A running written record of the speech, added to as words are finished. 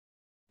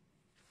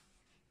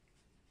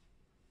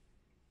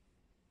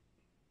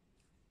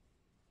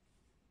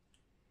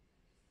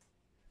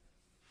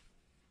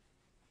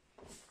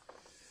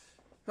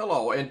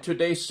Hello, and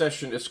today's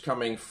session is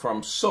coming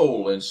from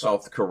Seoul in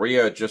South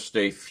Korea, just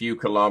a few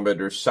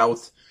kilometers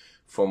south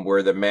from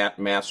where the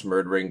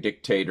mass-murdering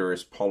dictator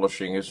is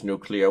polishing his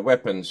nuclear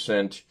weapons.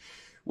 And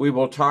we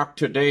will talk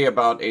today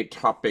about a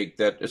topic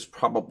that is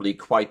probably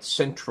quite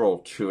central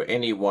to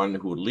anyone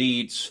who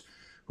leads,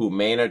 who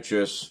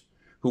manages,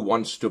 who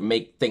wants to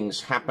make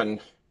things happen,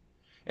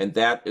 and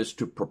that is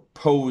to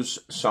propose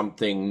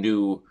something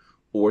new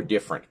or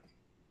different.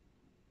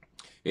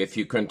 If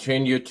you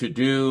continue to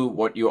do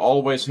what you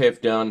always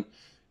have done,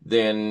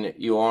 then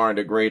you aren't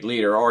a great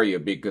leader, are you?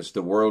 Because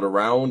the world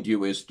around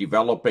you is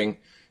developing,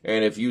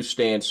 and if you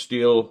stand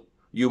still,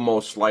 you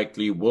most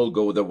likely will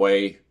go the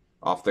way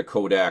of the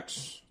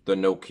Kodaks, the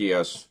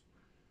Nokias,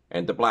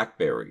 and the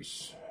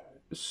Blackberries.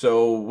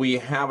 So we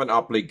have an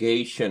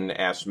obligation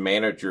as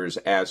managers,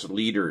 as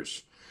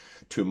leaders,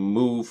 to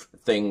move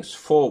things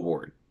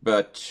forward.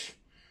 But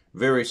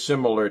very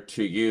similar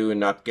to you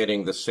not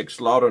getting the 6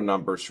 lotto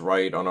numbers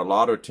right on a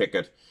lotto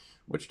ticket,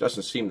 which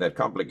doesn't seem that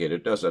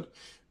complicated, does it?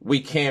 We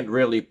can't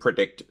really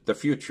predict the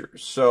future.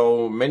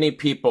 So many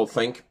people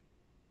think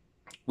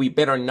we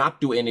better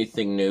not do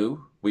anything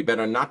new. We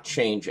better not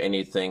change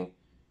anything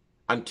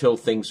until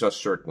things are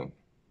certain,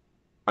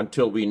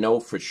 until we know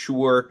for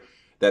sure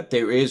that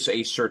there is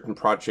a certain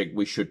project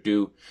we should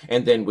do,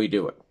 and then we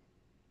do it.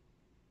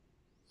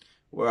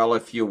 Well,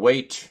 if you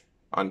wait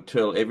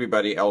until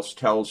everybody else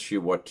tells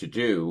you what to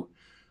do,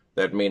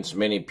 that means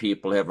many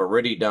people have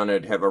already done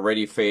it, have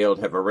already failed,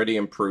 have already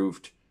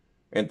improved,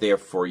 and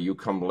therefore you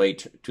come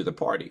late to the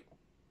party.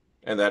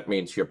 And that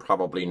means you're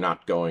probably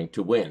not going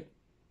to win.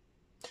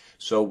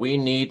 So we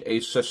need a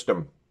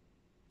system.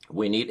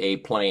 We need a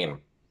plan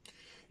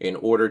in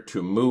order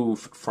to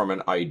move from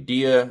an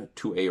idea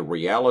to a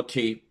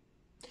reality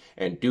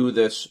and do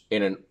this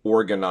in an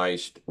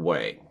organized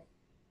way.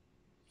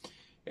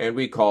 And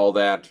we call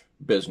that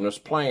business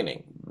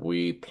planning.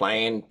 We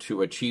plan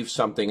to achieve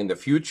something in the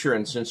future,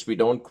 and since we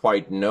don't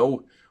quite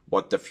know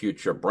what the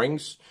future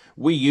brings,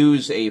 we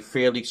use a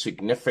fairly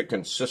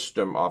significant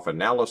system of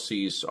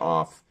analyses,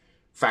 of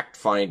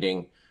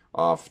fact-finding,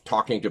 of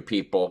talking to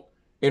people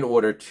in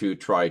order to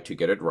try to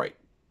get it right.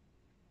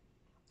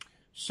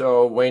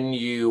 So when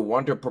you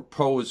want to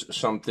propose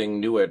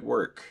something new at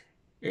work,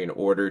 in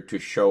order to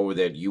show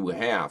that you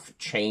have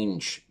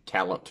change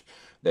talent,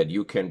 that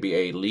you can be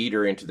a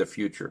leader into the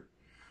future,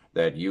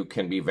 that you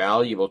can be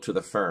valuable to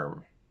the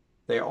firm,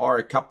 there are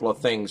a couple of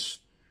things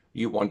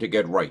you want to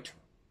get right.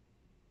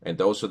 And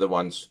those are the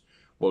ones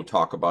we'll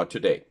talk about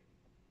today.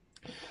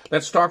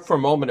 Let's talk for a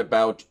moment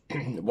about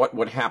what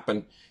would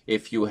happen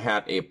if you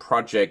had a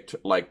project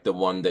like the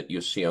one that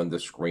you see on the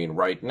screen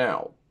right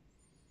now.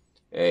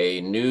 A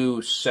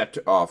new set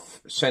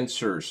of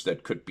sensors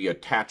that could be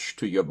attached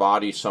to your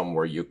body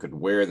somewhere. You could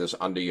wear this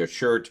under your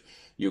shirt.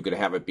 You could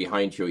have it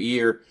behind your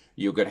ear.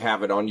 You could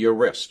have it on your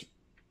wrist.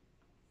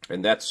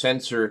 And that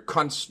sensor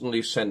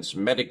constantly sends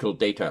medical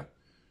data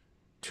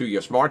to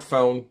your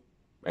smartphone,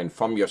 and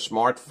from your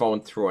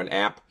smartphone through an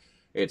app,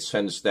 it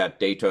sends that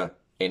data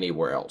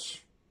anywhere else,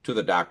 to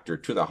the doctor,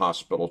 to the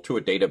hospital, to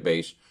a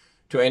database,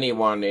 to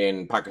anyone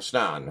in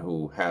Pakistan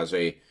who has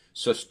a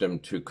system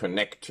to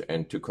connect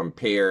and to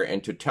compare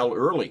and to tell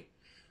early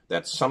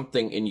that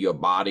something in your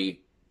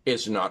body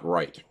is not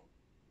right.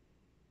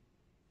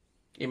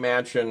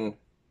 Imagine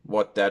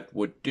what that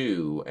would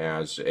do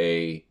as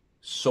a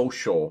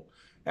social,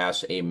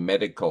 as a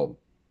medical,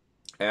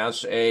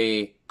 as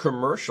a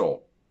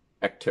commercial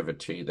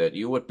activity, that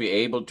you would be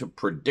able to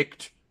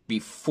predict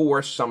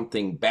before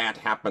something bad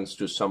happens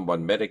to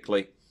someone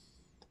medically,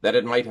 that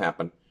it might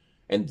happen,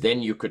 and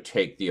then you could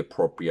take the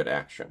appropriate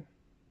action.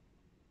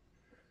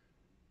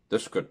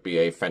 This could be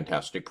a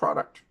fantastic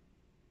product.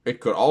 It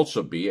could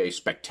also be a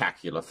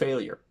spectacular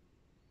failure.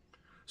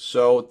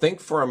 So think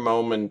for a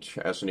moment,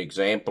 as an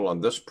example on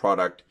this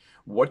product,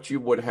 what you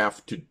would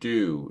have to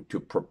do to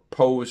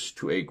propose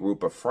to a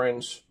group of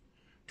friends,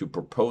 to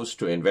propose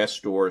to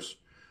investors,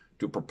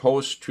 to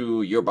propose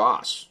to your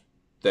boss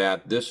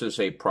that this is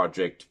a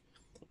project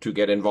to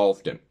get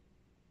involved in.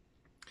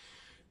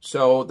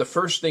 So the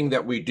first thing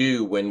that we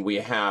do when we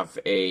have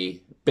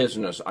a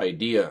business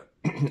idea,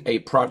 a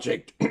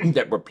project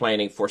that we're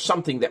planning for,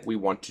 something that we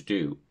want to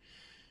do,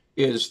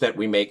 is that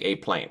we make a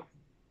plan.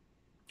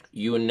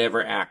 You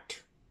never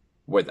act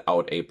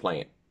without a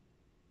plan.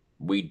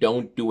 We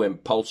don't do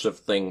impulsive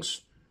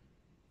things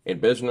in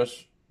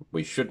business.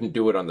 We shouldn't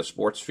do it on the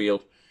sports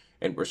field.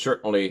 And we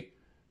certainly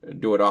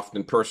do it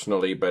often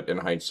personally, but in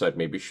hindsight,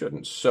 maybe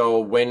shouldn't. So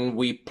when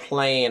we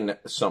plan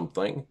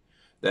something,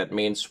 that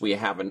means we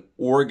have an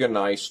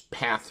organized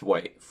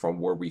pathway from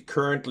where we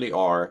currently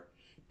are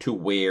to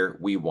where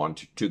we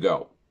want to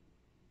go.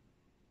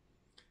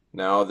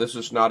 Now, this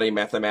is not a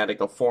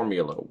mathematical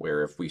formula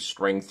where if we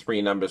string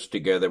 3 numbers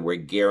together, we're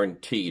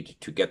guaranteed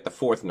to get the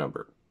 4th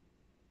number.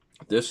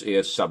 This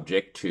is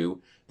subject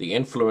to the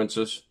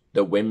influences,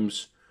 the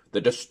whims,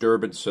 the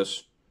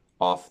disturbances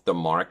of the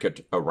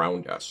market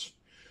around us.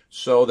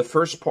 So the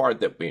first part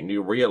that we need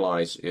to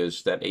realize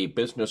is that a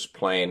business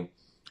plan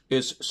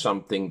is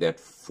something that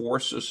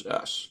forces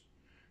us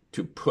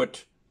to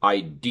put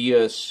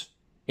ideas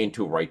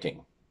into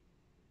writing.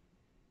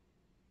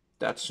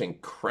 That's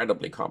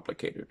incredibly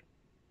complicated.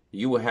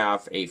 You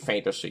have a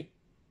fantasy.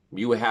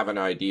 You have an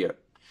idea.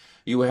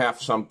 You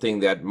have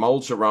something that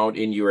mulls around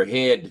in your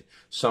head,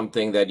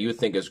 something that you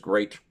think is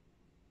great.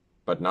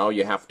 But now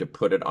you have to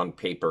put it on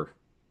paper.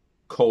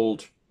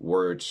 Cold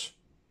words,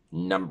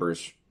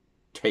 numbers,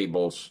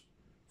 tables,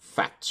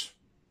 facts.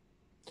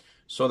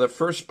 So the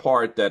first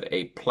part that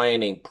a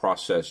planning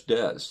process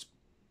does,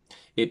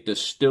 it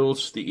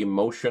distills the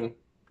emotion,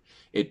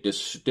 it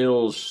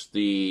distills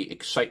the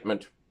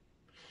excitement,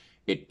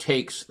 it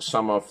takes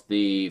some of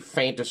the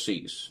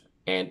fantasies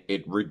and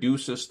it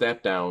reduces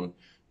that down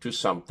to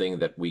something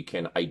that we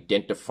can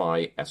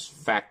identify as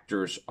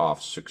factors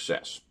of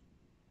success.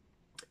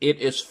 It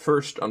is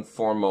first and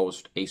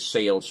foremost a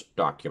sales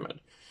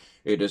document.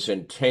 It is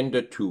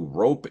intended to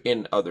rope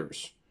in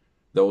others,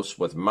 those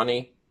with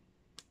money,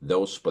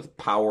 those with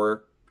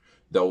power,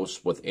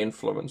 those with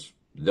influence,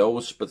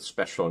 those with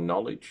special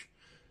knowledge,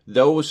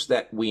 those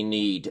that we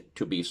need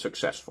to be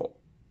successful.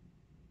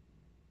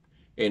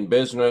 In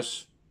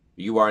business,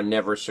 you are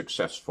never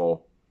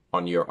successful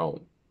on your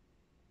own.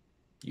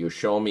 You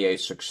show me a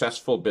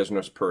successful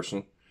business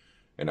person,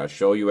 and I'll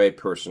show you a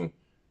person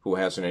who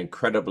has an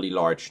incredibly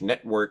large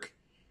network,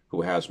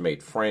 who has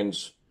made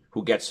friends,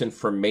 who gets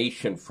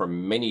information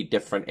from many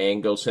different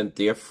angles, and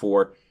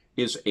therefore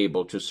is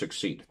able to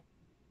succeed.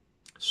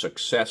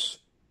 Success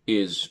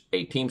is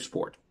a team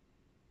sport.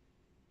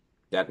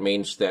 That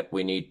means that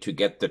we need to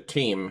get the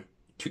team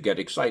to get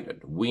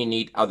excited. We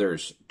need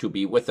others to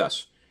be with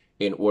us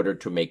in order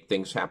to make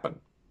things happen.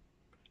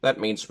 That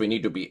means we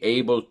need to be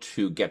able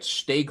to get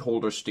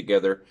stakeholders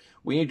together.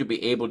 We need to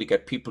be able to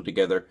get people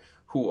together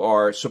who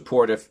are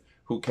supportive,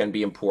 who can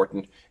be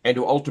important, and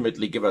who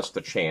ultimately give us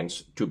the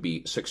chance to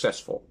be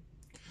successful.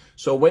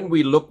 So when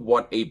we look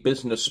what a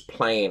business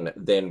plan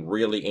then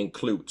really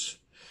includes,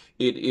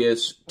 it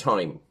is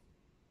time.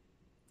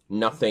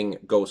 Nothing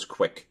goes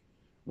quick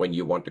when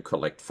you want to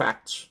collect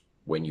facts,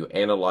 when you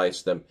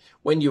analyze them,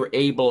 when you're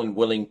able and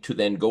willing to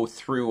then go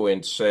through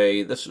and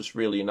say, this is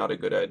really not a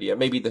good idea,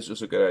 maybe this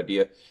is a good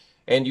idea,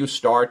 and you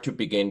start to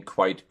begin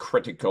quite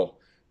critical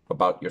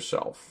about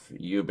yourself.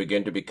 You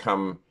begin to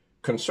become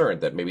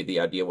concerned that maybe the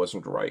idea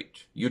wasn't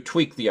right. You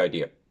tweak the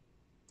idea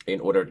in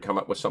order to come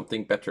up with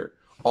something better.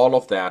 All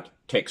of that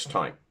takes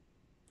time.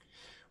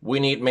 We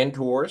need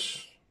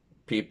mentors,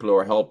 people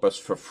who help us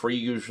for free,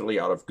 usually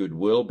out of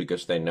goodwill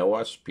because they know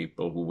us,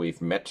 people who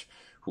we've met,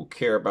 who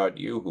care about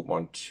you, who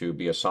want to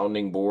be a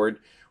sounding board.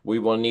 We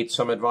will need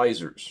some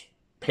advisors,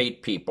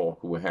 paid people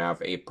who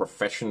have a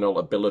professional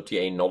ability,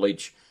 a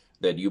knowledge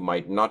that you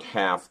might not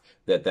have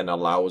that then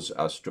allows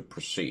us to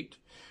proceed.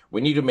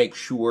 We need to make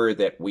sure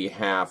that we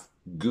have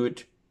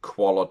good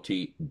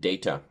quality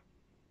data.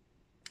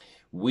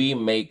 We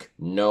make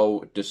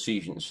no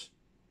decisions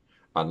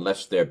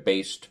unless they're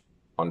based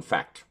on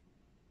fact.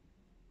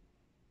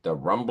 The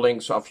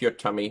rumblings of your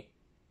tummy,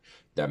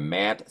 the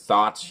mad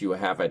thoughts you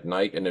have at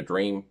night in a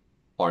dream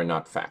are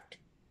not fact.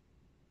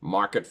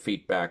 Market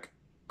feedback,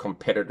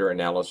 competitor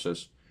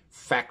analysis,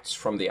 facts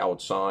from the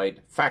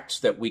outside, facts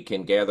that we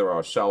can gather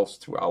ourselves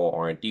through our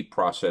R&D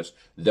process,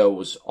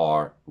 those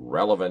are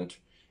relevant,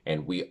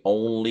 and we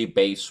only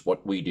base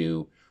what we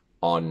do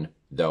on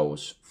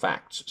those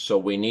facts. So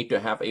we need to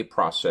have a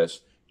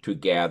process to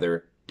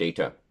gather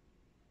data.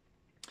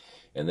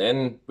 And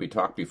then we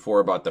talked before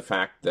about the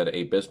fact that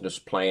a business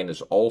plan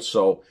is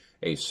also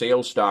a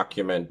sales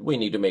document. We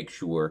need to make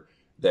sure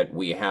that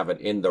we have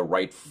it in the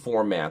right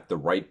format, the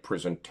right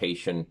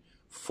presentation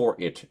for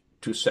it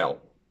to sell.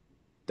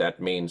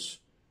 That means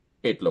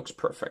it looks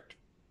perfect.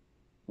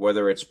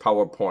 Whether it's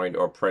PowerPoint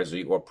or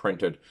Prezi or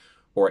printed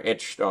or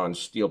etched on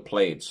steel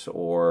plates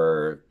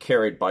or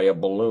carried by a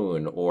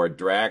balloon or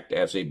dragged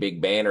as a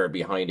big banner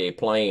behind a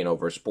plane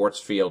over a sports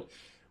field,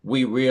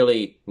 we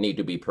really need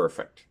to be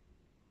perfect.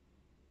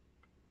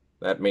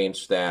 That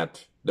means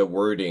that the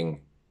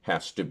wording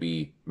has to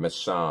be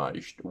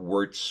massaged,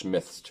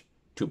 wordsmithed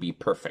to be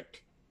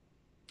perfect.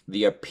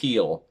 The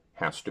appeal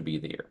has to be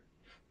there.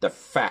 The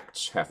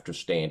facts have to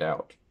stand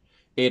out.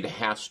 It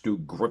has to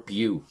grip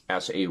you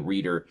as a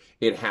reader.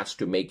 It has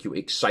to make you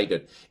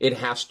excited. It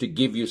has to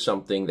give you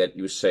something that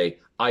you say,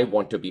 I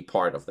want to be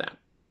part of that.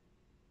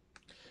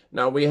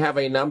 Now, we have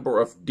a number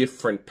of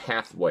different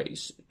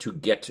pathways to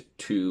get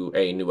to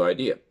a new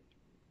idea.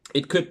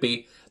 It could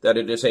be that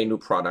it is a new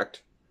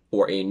product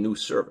or a new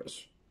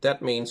service.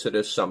 That means it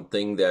is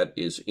something that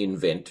is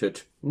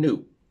invented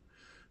new.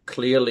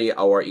 Clearly,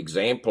 our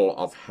example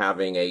of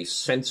having a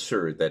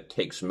sensor that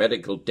takes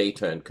medical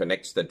data and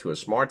connects that to a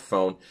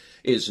smartphone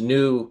is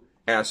new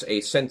as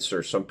a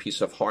sensor, some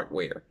piece of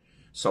hardware,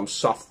 some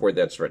software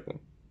that's written.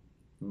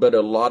 But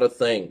a lot of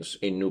things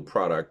in new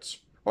products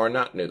are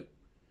not new.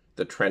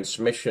 The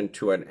transmission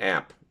to an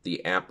app,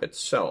 the app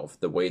itself,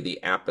 the way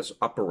the app is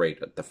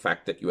operated, the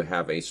fact that you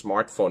have a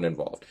smartphone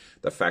involved,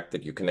 the fact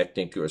that you're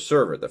connecting to a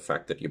server, the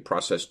fact that you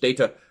process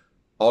data,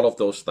 all of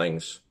those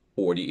things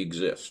already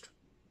exist.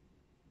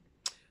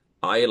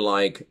 I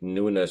like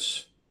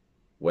newness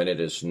when it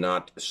is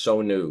not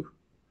so new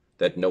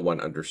that no one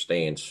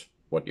understands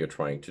what you're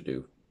trying to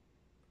do.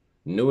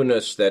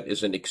 Newness that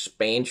is an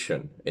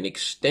expansion, an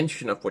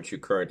extension of what you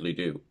currently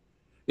do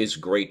is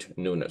great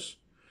newness.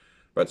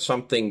 But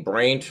something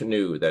brand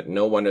new that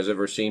no one has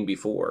ever seen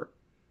before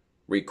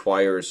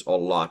requires a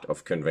lot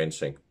of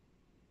convincing.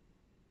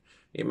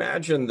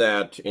 Imagine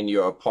that in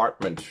your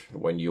apartment,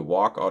 when you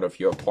walk out of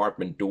your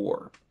apartment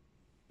door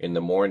in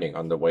the morning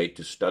on the way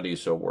to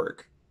studies or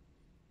work,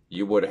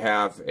 you would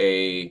have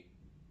a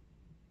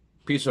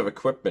piece of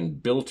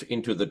equipment built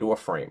into the door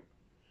frame.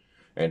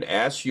 And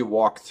as you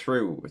walk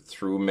through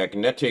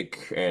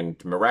magnetic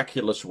and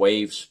miraculous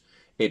waves,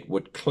 it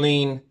would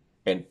clean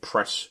and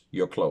press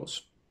your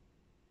clothes.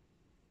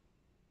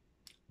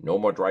 No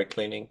more dry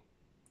cleaning,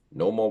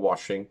 no more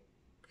washing,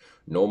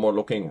 no more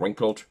looking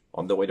wrinkled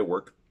on the way to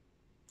work.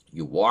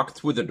 You walk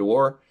through the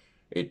door,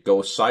 it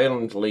goes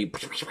silently,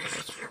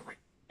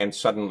 and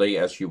suddenly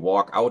as you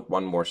walk out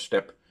one more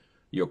step,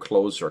 your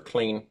clothes are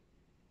clean,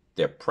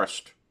 they're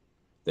pressed,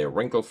 they're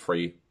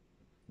wrinkle-free,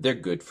 they're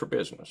good for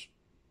business.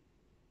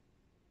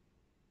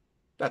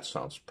 That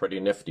sounds pretty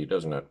nifty,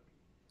 doesn't it?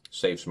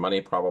 Saves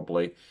money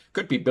probably.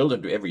 Could be built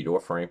into every door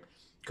frame.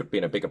 Could be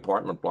in a big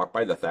apartment block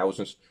by the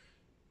thousands.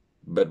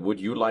 But would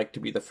you like to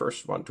be the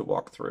first one to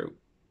walk through?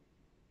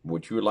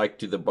 Would you like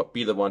to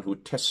be the one who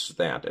tests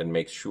that and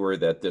makes sure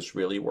that this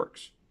really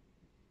works?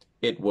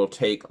 It will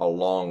take a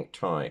long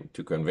time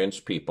to convince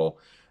people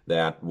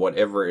that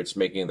whatever it's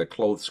making the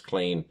clothes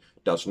clean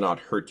does not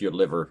hurt your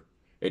liver.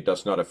 It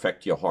does not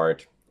affect your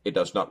heart. It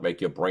does not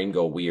make your brain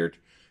go weird.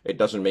 It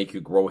doesn't make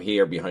you grow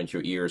hair behind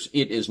your ears.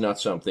 It is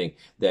not something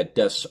that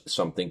does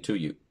something to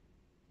you.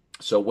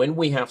 So when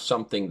we have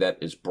something that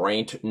is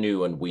brand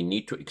new and we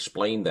need to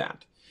explain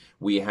that,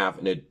 we have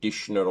an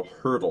additional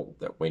hurdle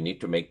that we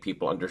need to make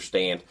people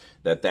understand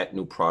that that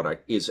new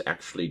product is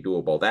actually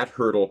doable. That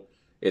hurdle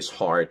is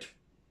hard.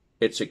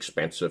 It's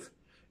expensive.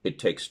 It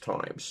takes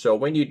time. So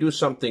when you do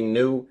something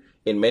new,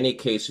 in many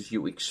cases,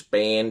 you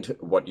expand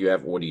what you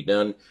have already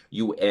done.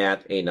 You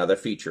add another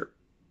feature.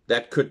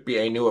 That could be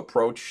a new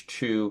approach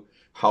to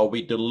how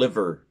we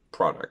deliver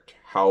product,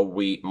 how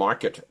we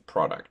market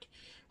product,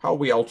 how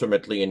we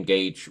ultimately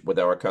engage with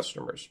our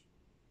customers.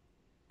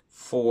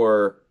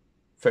 For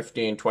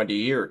 15, 20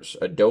 years,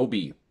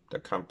 Adobe, the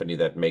company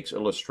that makes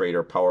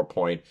Illustrator,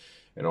 PowerPoint,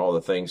 and all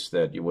the things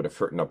that you would have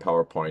heard in a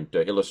PowerPoint,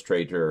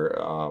 Illustrator,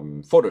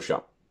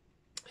 Photoshop,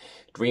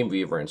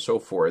 Dreamweaver, and so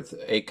forth,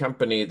 a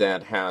company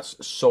that has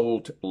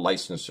sold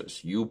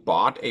licenses. You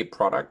bought a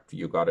product,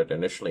 you got it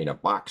initially in a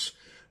box,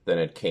 then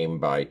it came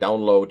by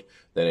download,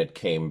 then it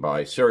came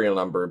by serial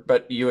number,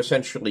 but you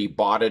essentially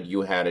bought it,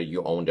 you had it,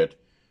 you owned it,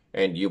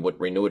 and you would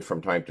renew it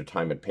from time to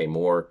time and pay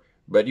more,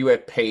 but you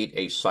had paid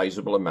a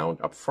sizable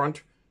amount up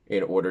front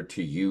in order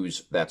to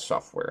use that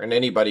software. And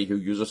anybody who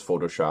uses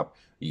Photoshop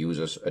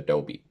uses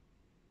Adobe.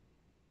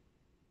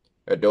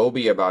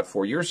 Adobe about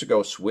 4 years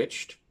ago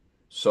switched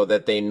so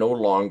that they no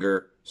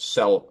longer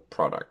sell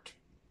product.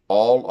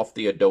 All of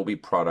the Adobe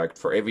product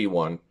for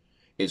everyone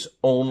is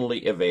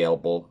only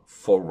available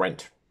for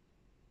rent.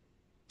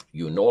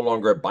 You no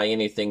longer buy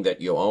anything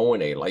that you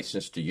own, a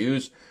license to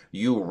use.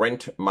 You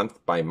rent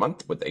month by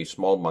month with a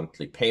small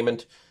monthly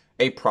payment,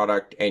 a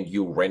product, and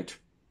you rent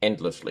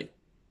endlessly.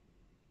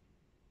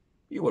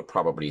 You would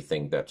probably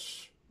think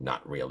that's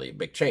not really a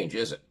big change,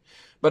 is it?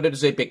 But it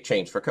is a big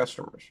change for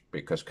customers,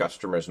 because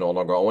customers no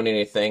longer own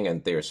anything,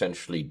 and they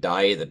essentially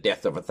die the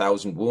death of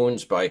 1,000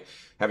 wounds by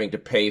having to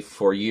pay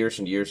for years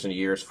and years and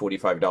years,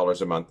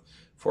 $45 a month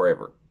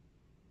forever.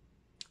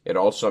 It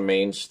also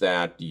means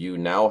that you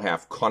now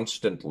have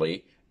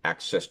constantly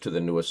access to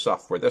the newest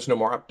software. There's no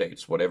more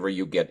updates. Whatever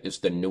you get is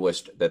the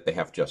newest that they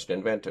have just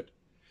invented.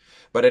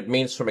 But it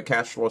means from a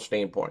cash flow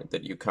standpoint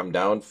that you come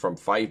down from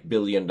 $5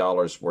 billion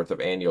worth of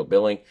annual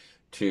billing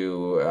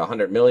to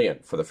 $100 million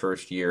for the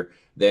first year,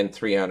 then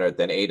 300,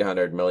 then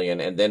 800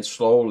 million, and then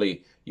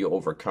slowly you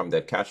overcome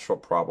that cash flow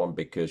problem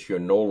because you're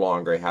no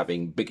longer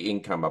having big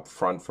income up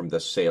front from the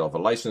sale of a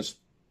license.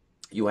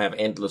 You have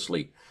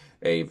endlessly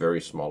a very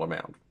small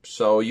amount.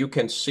 So you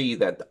can see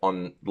that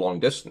on long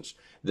distance,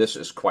 this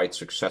is quite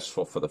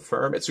successful for the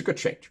firm. It's a good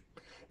change.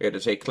 It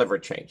is a clever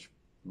change.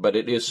 But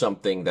it is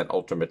something that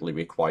ultimately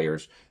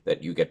requires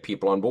that you get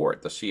people on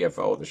board, the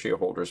CFO, the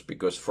shareholders,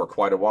 because for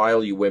quite a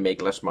while you will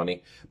make less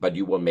money, but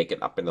you will make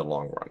it up in the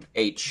long run.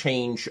 A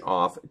change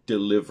of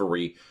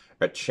delivery,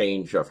 a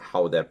change of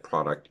how that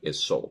product is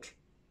sold.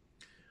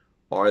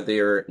 Are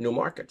there new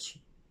markets?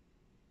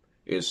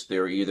 Is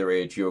there either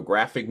a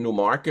geographic new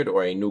market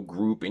or a new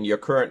group in your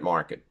current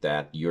market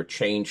that your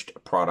changed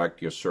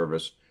product, your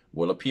service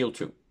will appeal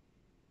to?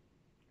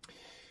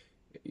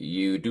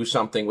 You do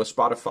something with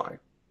Spotify.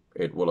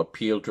 It will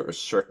appeal to a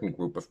certain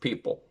group of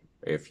people.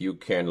 If you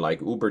can,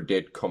 like Uber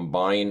did,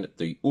 combine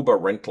the Uber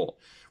rental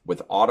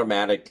with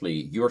automatically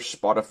your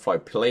Spotify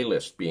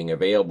playlist being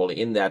available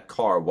in that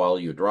car while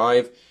you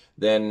drive,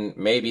 then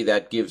maybe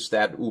that gives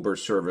that Uber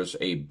service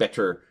a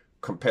better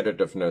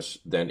competitiveness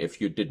than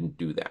if you didn't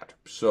do that.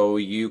 So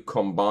you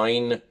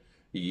combine,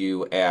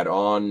 you add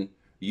on,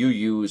 you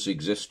use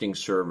existing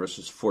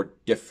services for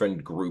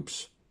different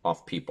groups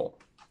of people.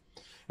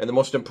 And the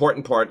most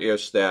important part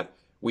is that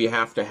we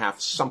have to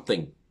have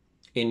something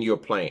in your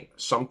plane,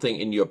 something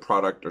in your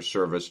product or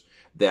service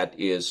that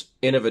is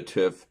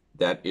innovative,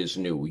 that is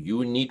new.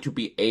 You need to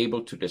be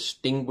able to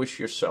distinguish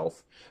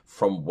yourself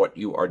from what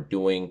you are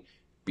doing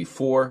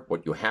before,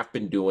 what you have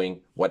been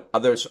doing, what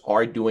others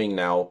are doing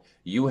now.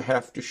 You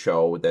have to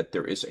show that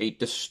there is a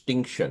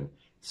distinction,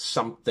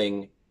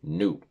 something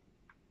new.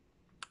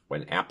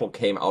 When Apple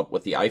came out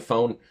with the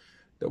iPhone,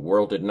 the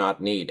world did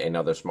not need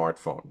another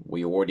smartphone.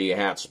 We already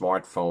had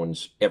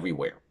smartphones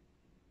everywhere.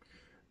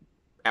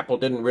 Apple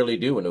didn't really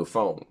do a new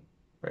phone.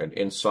 Right?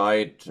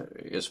 Inside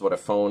is what a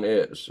phone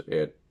is.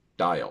 It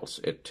dials,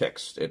 it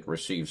texts, it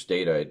receives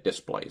data, it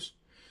displays.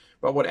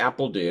 But what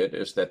Apple did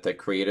is that they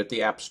created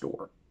the App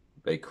Store.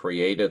 They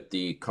created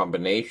the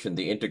combination,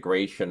 the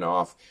integration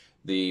of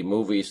the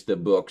movies, the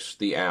books,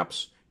 the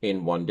apps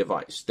in one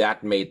device.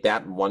 That made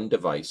that one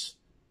device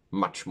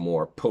much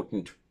more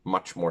potent,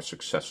 much more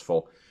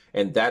successful,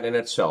 and that in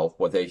itself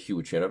was a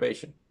huge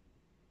innovation.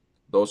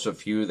 Those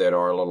of you that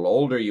are a little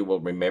older, you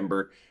will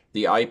remember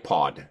the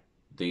iPod,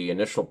 the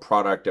initial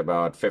product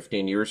about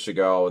 15 years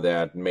ago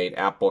that made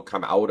Apple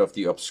come out of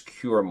the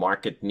obscure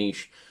market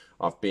niche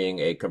of being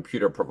a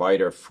computer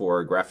provider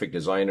for graphic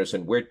designers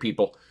and weird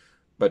people,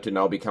 but to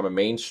now become a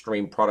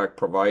mainstream product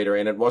provider,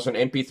 and it was an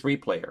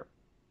MP3 player.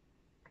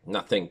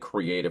 Nothing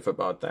creative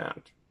about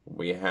that.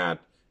 We had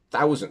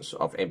thousands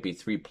of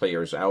MP3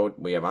 players out.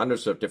 We have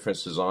hundreds of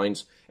different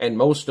designs, and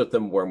most of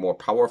them were more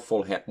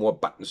powerful, had more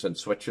buttons and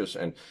switches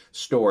and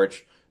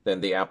storage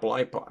than the Apple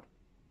iPod.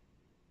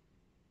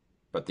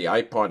 But the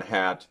iPod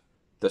had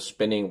the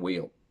spinning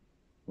wheel,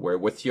 where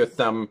with your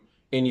thumb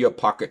in your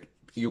pocket,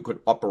 you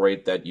could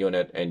operate that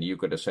unit and you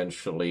could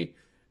essentially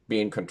be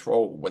in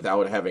control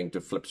without having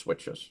to flip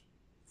switches.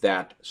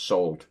 That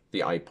sold the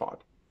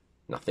iPod.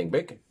 Nothing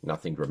big,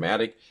 nothing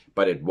dramatic,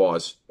 but it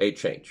was a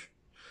change.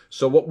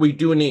 So what we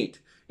do need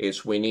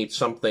is we need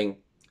something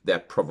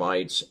that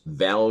provides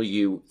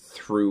value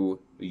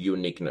through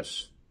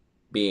uniqueness.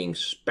 Being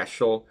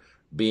special,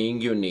 being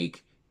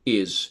unique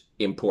is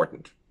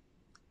important.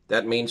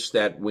 That means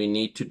that we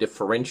need to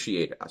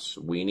differentiate us.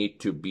 We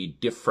need to be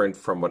different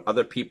from what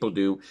other people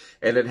do,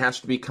 and it has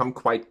to become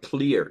quite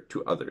clear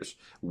to others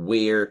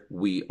where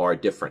we are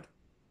different.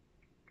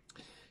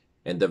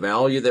 And the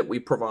value that we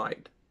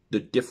provide, the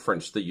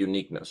difference, the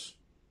uniqueness,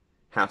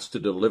 has to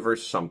deliver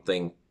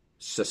something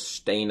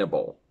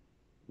sustainable.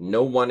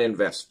 No one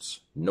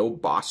invests, no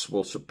boss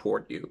will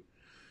support you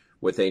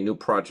with a new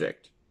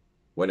project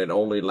when it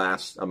only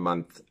lasts a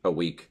month, a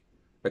week,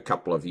 a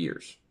couple of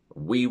years.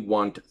 We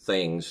want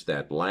things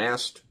that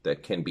last,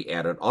 that can be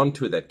added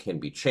onto, that can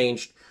be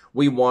changed.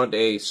 We want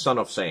a Son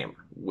of Sam.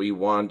 We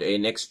want a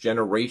next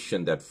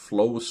generation that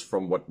flows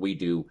from what we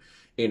do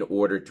in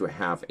order to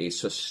have a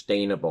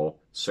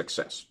sustainable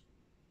success.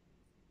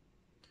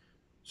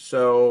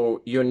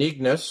 So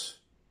uniqueness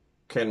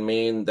can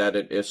mean that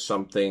it is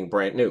something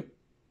brand new.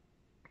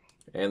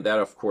 And that,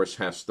 of course,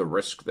 has the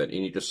risk that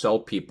you need to sell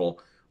people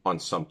on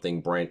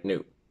something brand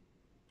new.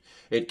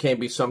 It can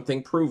be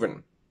something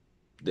proven,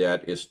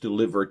 that is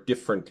delivered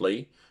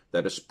differently,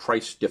 that is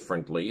priced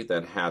differently,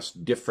 that has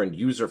different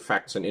user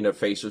facts and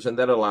interfaces, and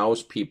that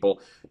allows people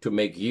to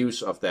make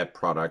use of that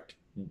product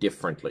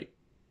differently.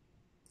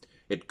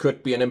 It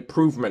could be an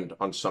improvement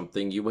on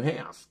something you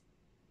have.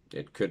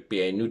 It could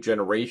be a new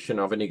generation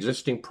of an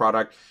existing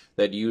product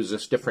that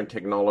uses different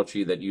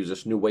technology, that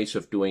uses new ways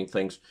of doing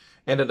things,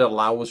 and it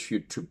allows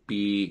you to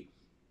be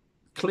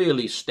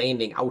clearly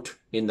standing out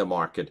in the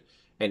market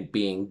and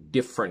being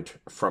different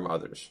from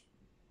others.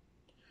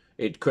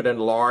 It could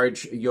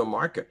enlarge your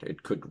market.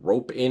 It could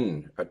rope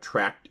in,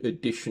 attract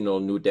additional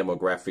new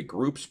demographic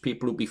groups,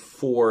 people who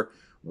before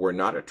were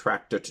not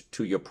attracted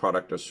to your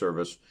product or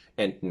service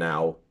and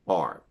now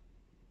are.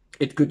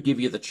 It could give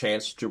you the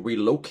chance to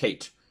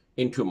relocate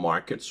into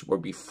markets where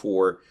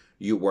before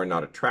you were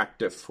not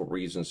attractive for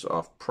reasons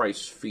of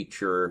price,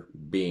 feature,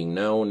 being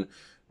known,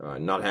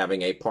 not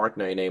having a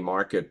partner in a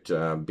market,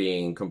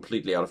 being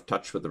completely out of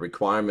touch with the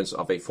requirements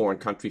of a foreign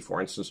country, for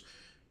instance,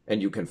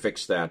 and you can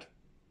fix that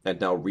and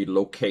now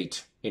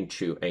relocate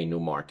into a new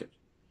market.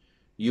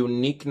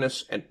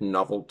 Uniqueness and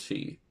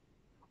novelty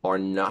are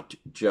not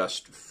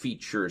just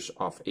features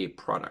of a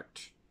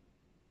product.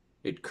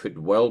 It could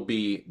well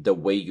be the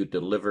way you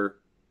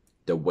deliver,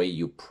 the way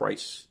you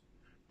price,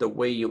 the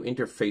way you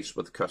interface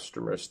with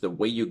customers, the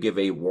way you give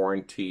a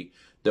warranty,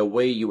 the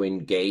way you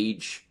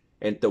engage,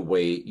 and the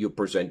way you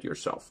present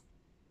yourself.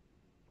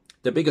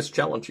 The biggest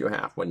challenge you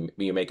have when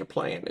you make a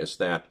plan is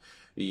that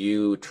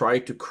you try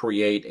to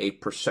create a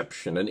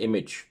perception, an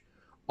image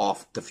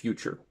of the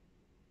future.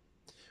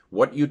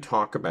 What you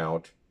talk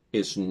about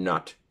is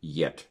not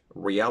yet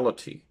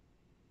reality.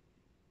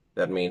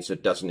 That means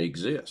it doesn't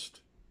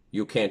exist.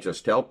 You can't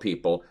just tell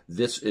people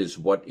this is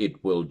what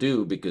it will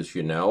do because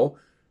you know,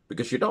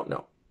 because you don't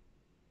know.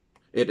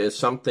 It is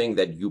something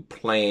that you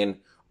plan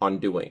on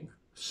doing.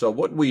 So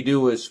what we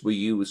do is we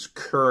use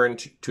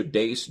current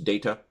today's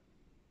data.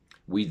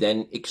 We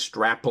then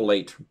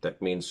extrapolate.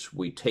 That means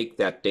we take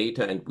that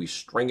data and we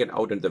string it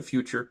out in the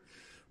future.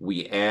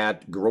 We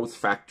add growth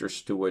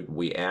factors to it.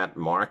 We add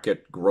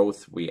market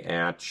growth. We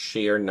add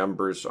share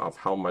numbers of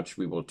how much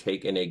we will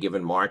take in a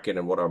given market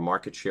and what our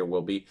market share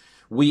will be.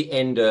 We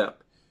end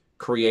up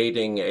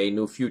creating a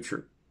new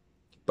future,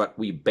 but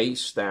we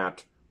base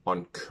that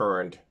on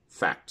current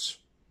facts.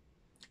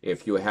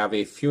 If you have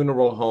a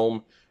funeral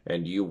home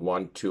and you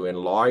want to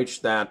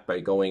enlarge that by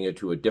going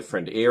into a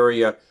different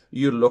area,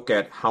 you look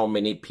at how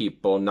many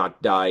people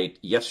not died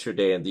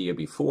yesterday and the year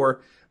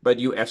before, but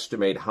you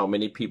estimate how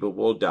many people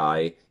will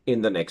die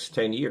in the next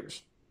 10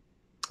 years.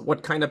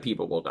 What kind of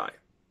people will die?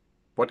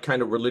 What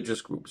kind of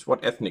religious groups?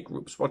 What ethnic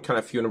groups? What kind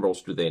of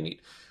funerals do they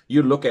need?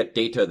 You look at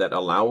data that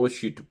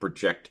allows you to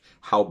project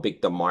how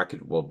big the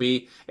market will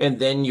be, and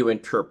then you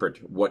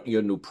interpret what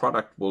your new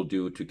product will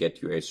do to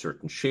get you a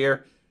certain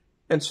share,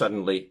 and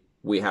suddenly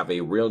we have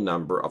a real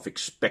number of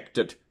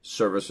expected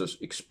services,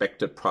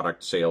 expected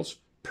product sales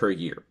per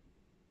year.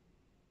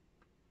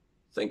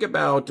 Think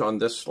about, on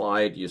this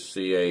slide, you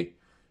see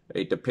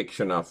a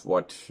depiction of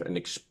what an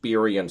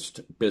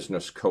experienced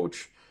business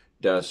coach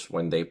does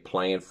when they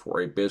plan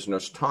for a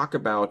business. Talk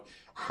about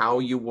how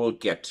you will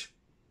get,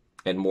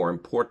 and more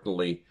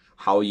importantly,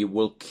 how you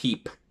will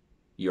keep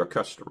your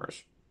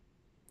customers.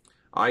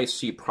 I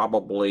see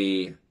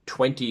probably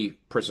 20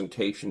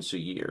 presentations a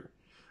year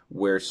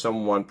where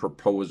someone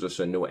proposes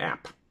a new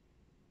app.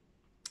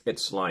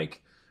 It's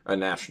like a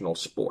national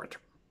sport.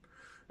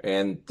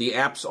 And the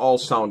apps all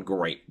sound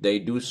great. They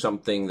do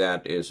something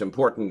that is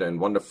important and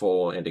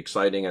wonderful and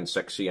exciting and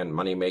sexy and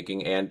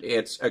money-making, and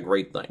it's a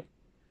great thing.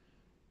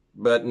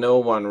 But no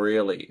one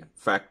really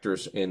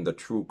factors in the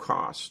true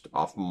cost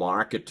of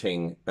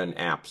marketing an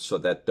app so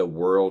that the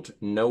world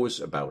knows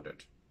about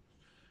it.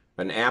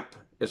 An app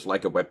is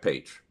like a web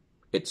page.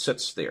 It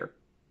sits there.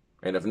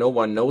 And if no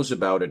one knows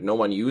about it, no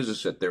one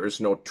uses it, there is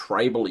no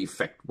tribal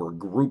effect where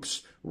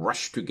groups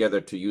rush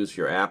together to use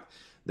your app,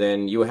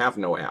 then you have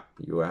no app.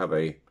 You have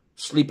a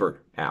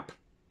sleeper app,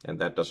 and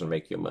that doesn't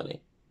make you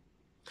money.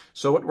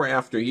 So what we're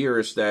after here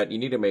is that you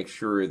need to make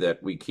sure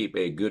that we keep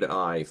a good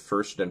eye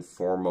first and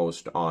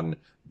foremost on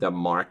the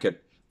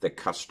market, the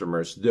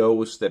customers,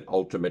 those that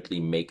ultimately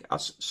make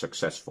us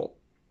successful.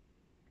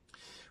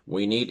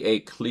 We need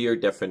a clear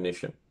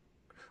definition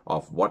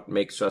of what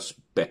makes us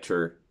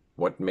better,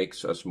 what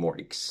makes us more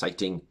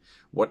exciting,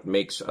 what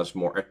makes us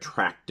more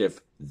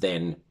attractive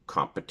than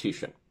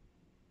competition.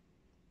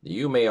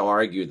 You may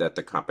argue that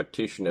the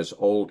competition is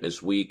old,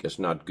 is weak, is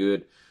not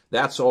good.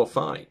 That's all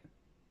fine.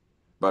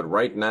 But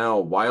right now,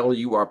 while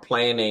you are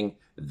planning,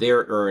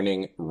 they're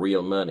earning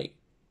real money.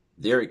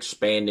 They're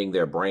expanding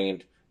their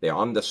brand. They're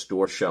on the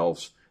store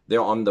shelves.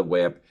 They're on the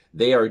web.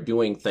 They are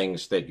doing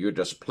things that you're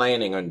just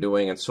planning on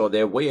doing, and so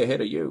they're way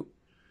ahead of you.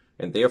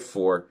 And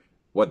therefore,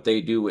 what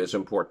they do is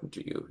important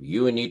to you.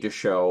 You need to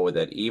show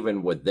that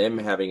even with them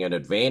having an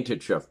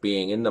advantage of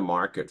being in the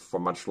market for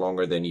much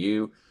longer than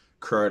you,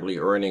 currently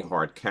earning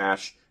hard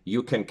cash,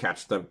 you can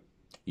catch them.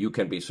 You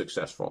can be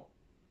successful.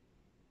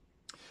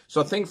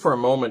 So think for a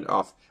moment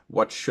of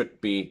what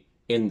should be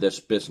in this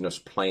business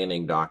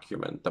planning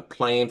document. The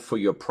plan for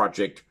your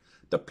project,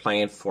 the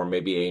plan for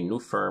maybe a new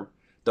firm,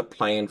 the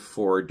plan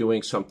for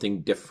doing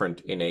something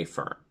different in a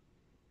firm.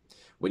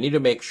 We need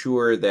to make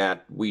sure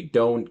that we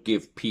don't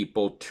give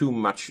people too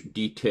much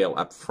detail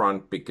up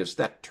front because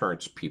that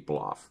turns people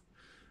off.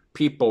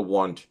 People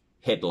want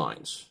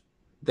headlines.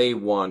 They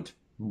want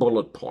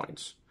bullet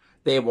points.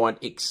 They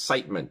want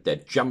excitement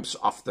that jumps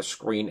off the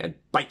screen and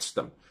bites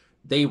them.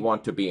 They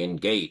want to be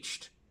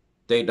engaged.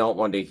 They don't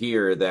want to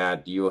hear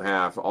that you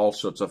have all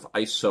sorts of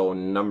ISO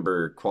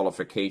number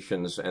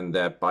qualifications and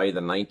that by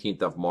the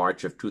 19th of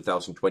March of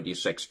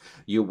 2026,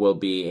 you will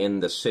be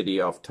in the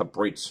city of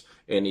Tabriz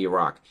in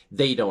Iraq.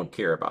 They don't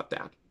care about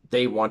that.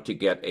 They want to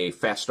get a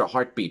faster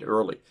heartbeat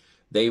early.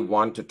 They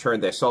want to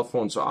turn their cell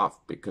phones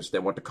off because they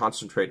want to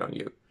concentrate on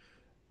you.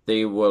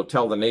 They will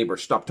tell the neighbor,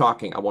 stop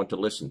talking, I want to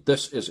listen.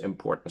 This is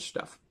important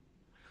stuff.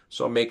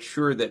 So make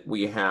sure that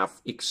we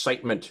have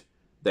excitement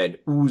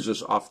that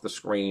oozes off the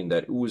screen,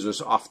 that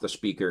oozes off the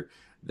speaker,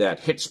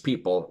 that hits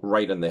people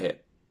right in the head.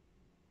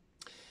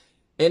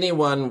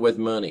 Anyone with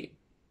money,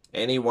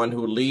 anyone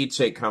who leads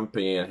a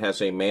company and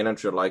has a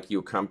manager like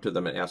you come to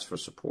them and ask for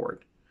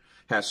support,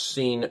 has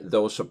seen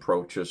those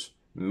approaches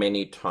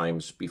many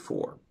times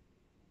before.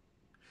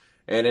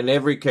 And in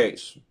every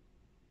case,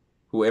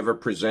 whoever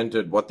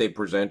presented what they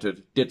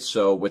presented did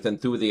so with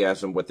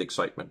enthusiasm, with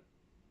excitement.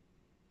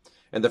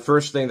 And the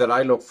first thing that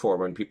I look for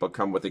when people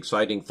come with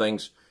exciting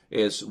things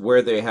is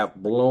where they have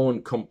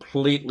blown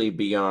completely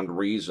beyond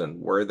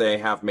reason, where they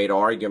have made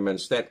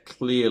arguments that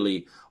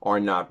clearly are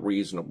not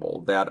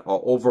reasonable, that are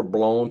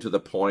overblown to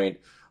the point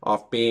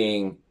of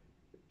being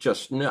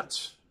just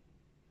nuts.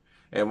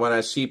 And when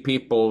I see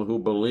people who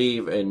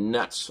believe in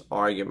nuts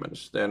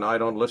arguments, then I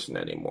don't listen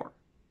anymore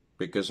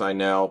because I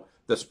know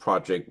this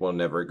project will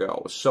never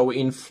go. So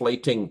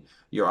inflating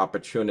your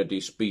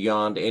opportunities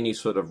beyond any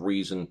sort of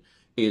reason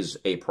is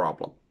a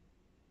problem.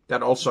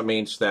 That also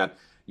means that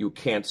you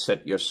can't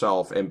set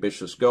yourself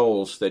ambitious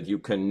goals that you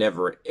can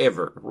never,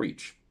 ever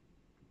reach.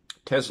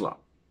 Tesla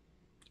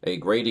a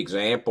great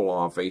example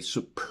of a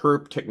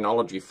superb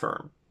technology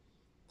firm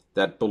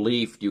that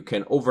believed you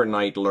can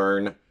overnight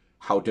learn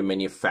how to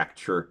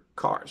manufacture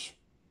cars.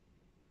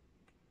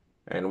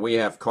 And we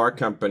have car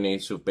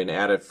companies who've been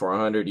at it for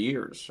 100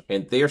 years,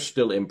 and they're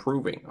still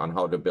improving on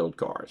how to build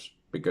cars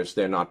because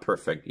they're not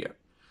perfect yet.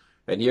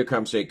 And here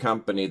comes a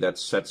company that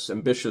sets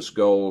ambitious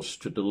goals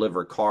to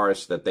deliver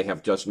cars that they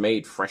have just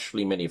made,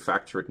 freshly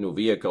manufactured new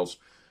vehicles.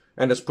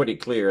 And it's pretty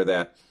clear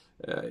that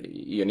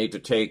you need to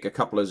take a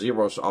couple of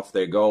zeros off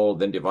their goal,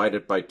 then divide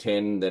it by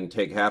 10, then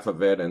take half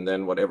of it, and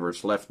then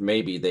whatever's left,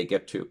 maybe they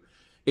get to.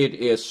 It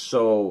is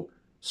so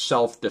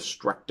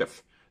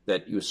self-destructive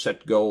that you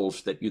set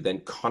goals that you then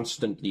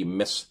constantly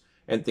miss,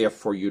 and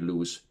therefore you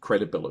lose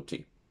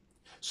credibility.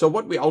 So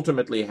what we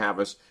ultimately have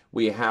is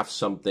we have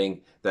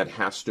something that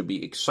has to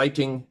be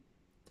exciting,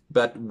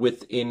 but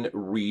within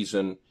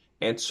reason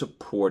and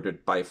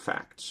supported by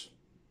facts.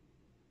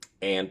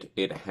 And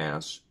it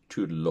has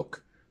to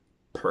look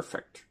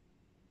perfect.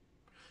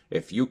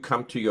 If you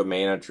come to your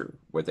manager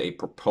with a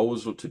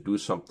proposal to do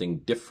something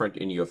different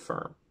in your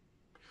firm,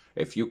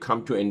 if you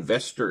come to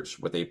investors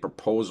with a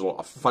proposal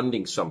of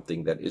funding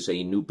something that is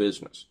a new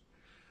business,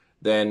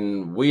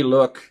 then we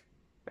look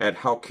at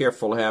how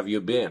careful have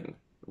you been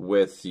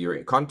with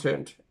your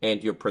content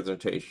and your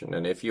presentation.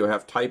 And if you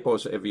have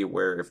typos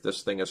everywhere, if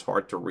this thing is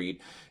hard to read,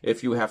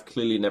 if you have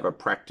clearly never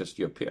practiced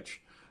your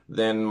pitch,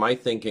 then my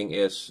thinking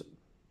is,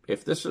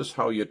 if this is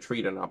how you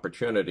treat an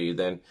opportunity,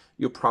 then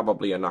you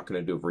probably are not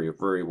going to do very,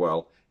 very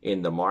well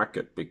in the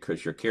market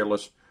because you're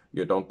careless,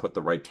 you don't put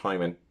the right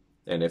time in.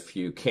 And if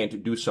you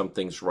can't do some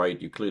things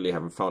right, you clearly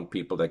haven't found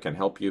people that can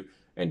help you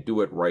and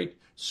do it right.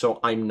 So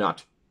I'm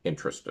not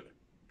interested.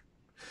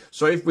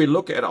 So if we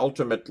look at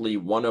ultimately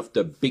one of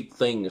the big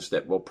things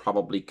that will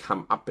probably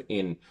come up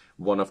in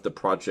one of the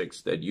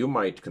projects that you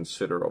might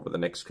consider over the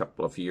next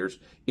couple of years,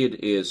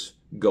 it is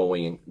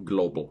going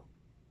global.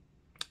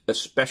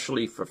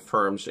 Especially for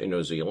firms in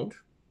New Zealand,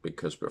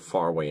 because we're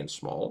far away and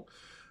small.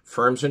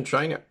 Firms in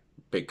China,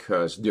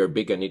 because they're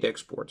big and need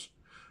exports.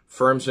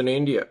 Firms in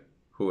India,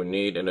 who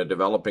need in a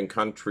developing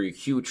country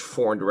huge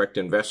foreign direct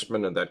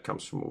investment, and that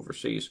comes from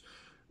overseas.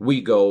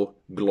 We go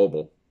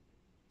global.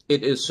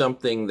 It is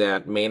something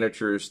that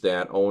managers,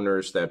 that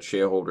owners, that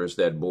shareholders,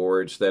 that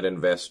boards, that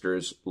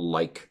investors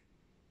like.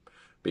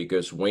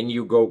 Because when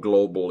you go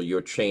global,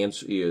 your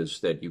chance is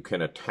that you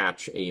can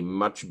attach a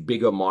much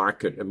bigger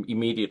market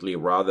immediately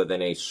rather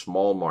than a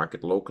small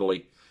market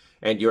locally.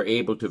 And you're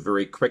able to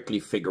very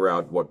quickly figure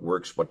out what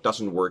works, what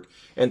doesn't work,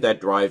 and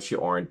that drives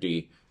your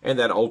R&D, and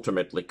that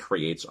ultimately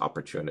creates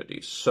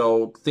opportunities.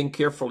 So think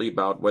carefully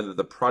about whether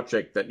the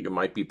project that you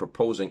might be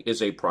proposing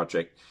is a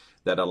project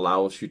that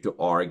allows you to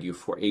argue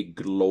for a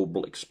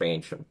global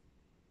expansion.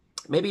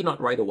 Maybe not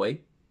right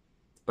away,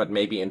 but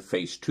maybe in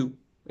phase 2.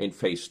 In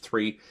phase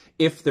 3,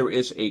 if there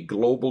is a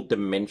global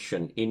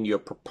dimension in your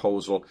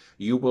proposal,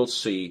 you will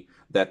see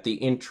that the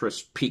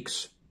interest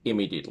peaks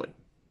immediately.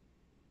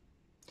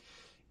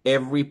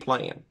 Every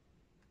plan,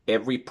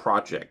 every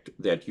project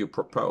that you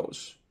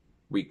propose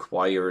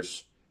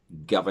requires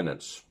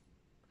governance.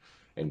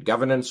 And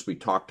governance, we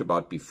talked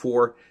about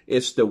before,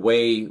 is the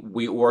way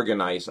we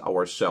organize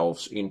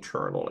ourselves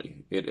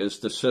internally. It is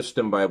the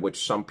system by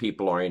which some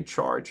people are in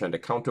charge and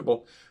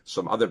accountable,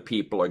 some other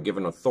people are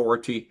given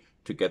authority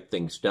to get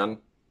things done.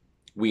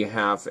 We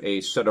have a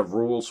set of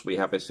rules, we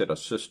have a set of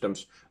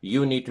systems.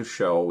 You need to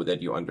show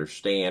that you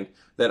understand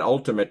that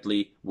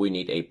ultimately we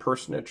need a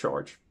person in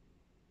charge.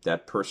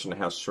 That person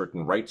has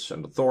certain rights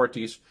and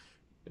authorities,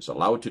 is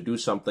allowed to do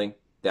something.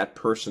 That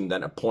person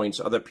then appoints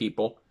other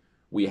people.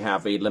 We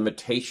have a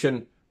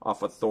limitation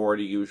of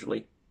authority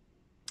usually,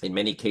 in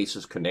many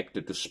cases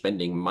connected to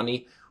spending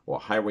money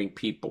or hiring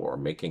people or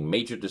making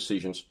major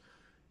decisions.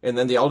 And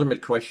then the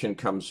ultimate question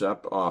comes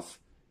up of,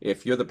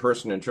 if you're the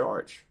person in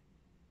charge,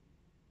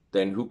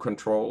 then who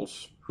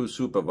controls, who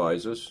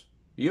supervises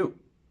you?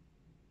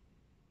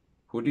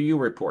 Who do you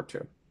report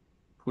to?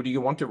 Who do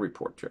you want to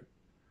report to?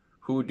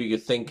 Who do you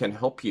think can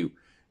help you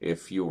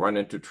if you run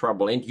into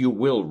trouble? And you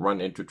will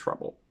run into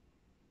trouble.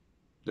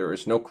 There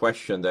is no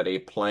question that a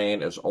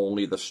plan is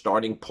only the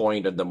starting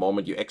point, and the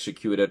moment you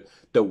execute it,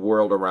 the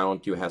world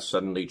around you has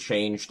suddenly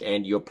changed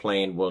and your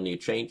plan will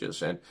need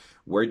changes. And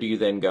where do you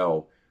then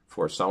go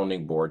for a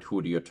sounding board?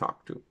 Who do you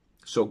talk to?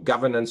 So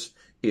governance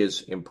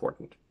is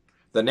important.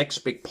 The next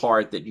big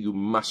part that you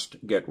must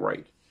get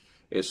right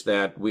is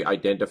that we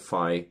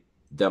identify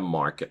the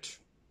market.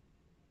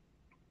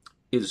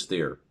 Is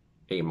there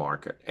a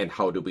market? And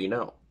how do we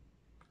know?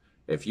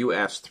 If you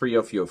ask 3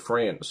 of your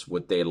friends,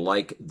 would they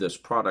like this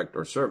product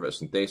or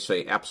service, and they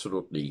say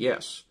absolutely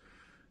yes,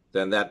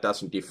 then that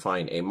doesn't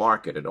define a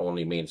market. It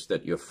only means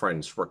that your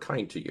friends were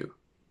kind to you.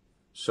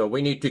 So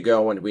we need to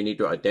go and we need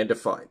to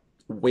identify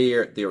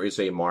where there is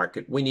a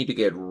market. We need to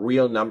get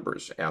real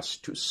numbers as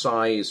to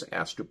size,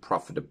 as to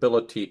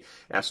profitability,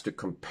 as to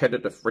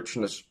competitive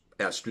richness,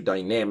 as to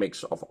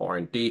dynamics of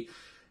R&D.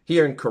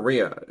 Here in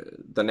Korea,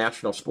 the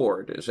national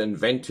sport is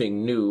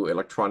inventing new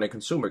electronic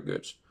consumer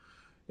goods.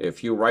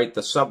 If you ride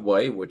the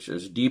subway, which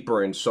is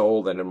deeper in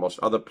Seoul than in most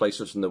other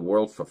places in the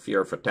world for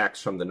fear of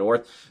attacks from the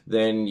north,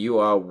 then you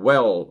are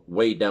well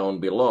way down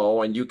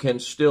below, and you can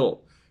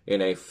still, in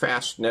a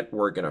fast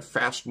network, in a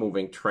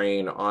fast-moving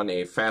train, on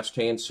a fast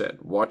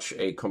handset, watch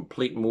a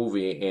complete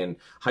movie in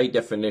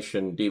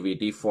high-definition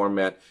DVD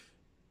format,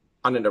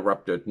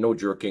 uninterrupted, no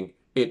jerking.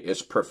 It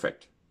is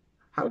perfect.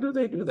 How do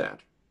they do that?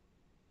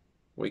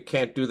 We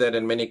can't do that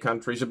in many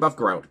countries above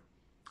ground.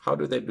 How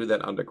do they do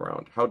that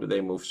underground? How do they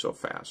move so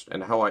fast?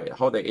 And how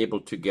are they able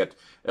to get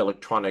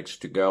electronics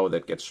to go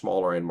that get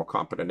smaller and more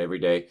competent every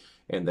day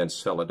and then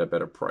sell at a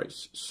better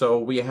price? So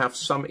we have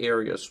some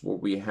areas where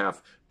we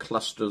have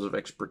clusters of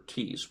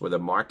expertise, where the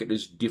market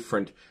is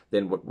different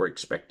than what we're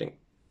expecting.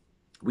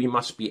 We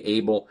must be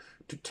able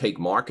to take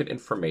market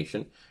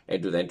information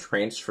and to then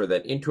transfer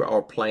that into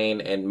our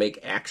plan and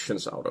make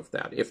actions out of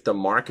that. If the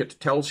market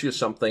tells you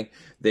something,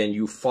 then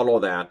you follow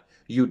that.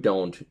 You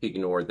don't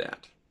ignore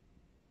that.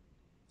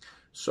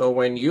 So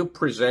when you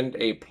present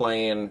a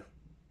plan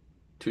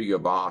to your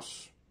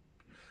boss,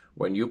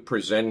 when you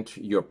present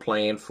your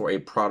plan for a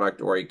product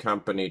or a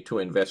company to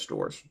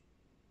investors,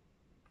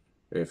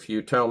 if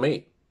you tell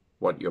me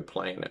what your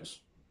plan is,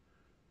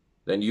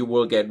 then you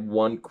will get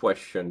one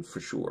question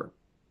for sure.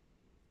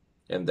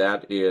 And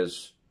that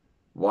is,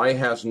 why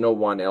has no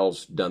one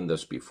else done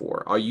this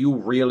before? Are you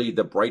really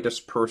the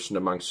brightest person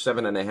among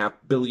 7.5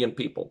 billion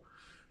people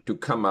to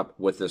come up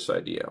with this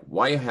idea?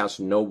 Why has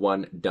no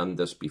one done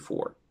this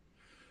before?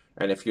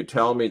 And if you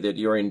tell me that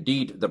you're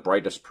indeed the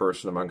brightest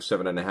person among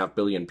 7.5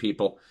 billion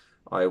people,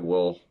 I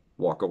will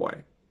walk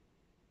away.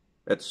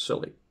 It's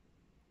silly.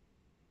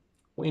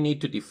 We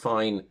need to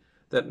define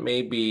that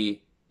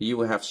maybe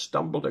you have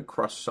stumbled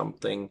across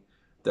something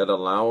that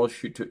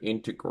allows you to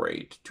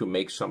integrate, to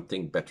make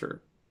something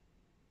better.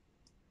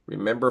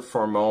 Remember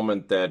for a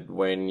moment that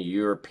when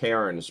your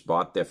parents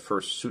bought their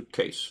first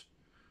suitcase,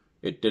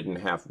 it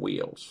didn't have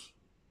wheels.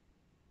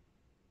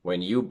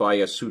 When you buy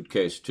a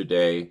suitcase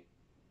today,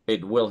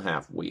 it will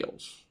have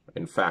wheels.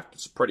 In fact,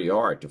 it's pretty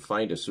hard to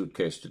find a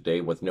suitcase today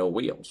with no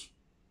wheels.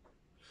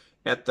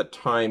 At the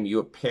time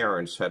your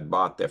parents had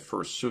bought their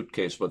first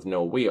suitcase with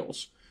no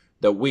wheels,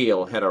 the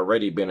wheel had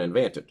already been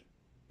invented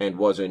and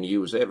was in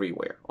use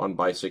everywhere, on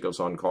bicycles,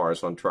 on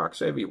cars, on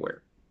trucks,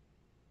 everywhere.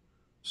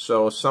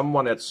 So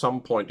someone at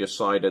some point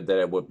decided that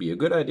it would be a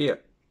good idea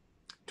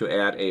to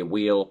add a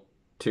wheel,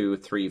 2,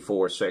 3,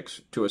 4,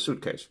 6 to a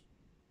suitcase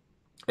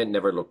and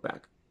never look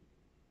back.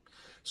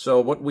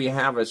 So what we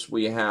have is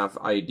we have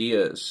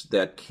ideas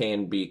that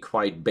can be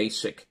quite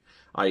basic,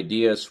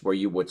 ideas where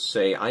you would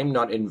say, I'm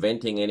not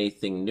inventing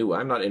anything new.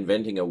 I'm not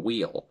inventing a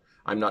wheel.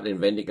 I'm not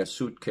inventing a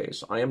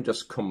suitcase. I am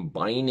just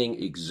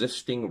combining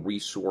existing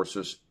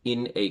resources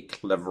in a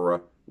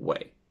cleverer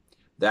way.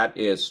 That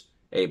is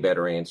a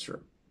better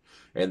answer.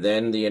 And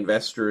then the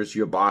investors,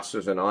 your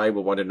bosses, and I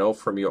will want to know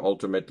from you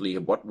ultimately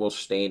what will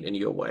stand in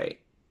your way.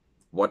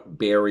 What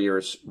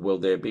barriers will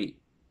there be?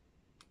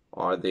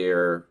 Are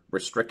there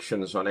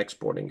restrictions on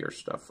exporting your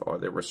stuff? Are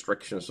there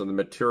restrictions on the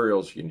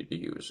materials you need to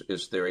use?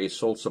 Is there a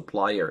sole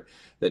supplier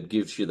that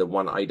gives you the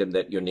one item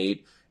that you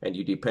need and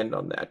you depend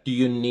on that? Do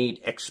you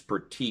need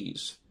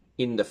expertise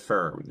in the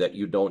firm that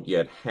you don't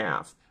yet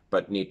have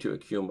but need to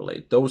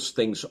accumulate? Those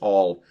things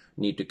all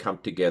need to come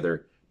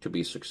together to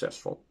be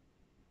successful.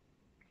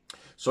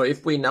 So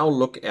if we now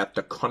look at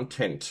the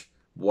content,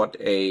 what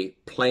a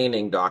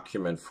planning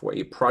document for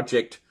a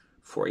project,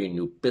 for a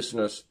new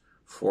business,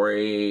 for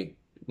a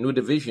new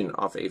division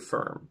of a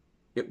firm,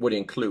 it would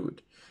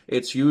include.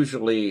 It's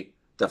usually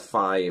the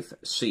 5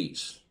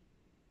 C's.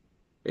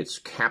 It's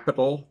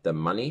capital, the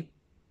money.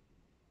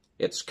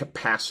 It's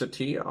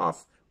capacity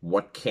of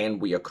what can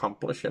we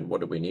accomplish and what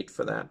do we need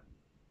for that.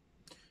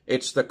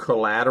 It's the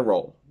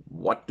collateral.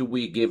 What do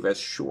we give as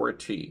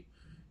surety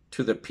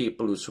to the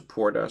people who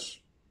support us?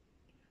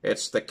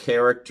 It's the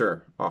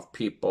character of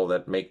people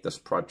that make this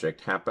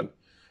project happen.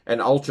 And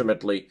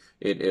ultimately,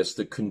 it is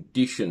the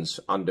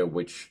conditions under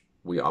which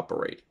we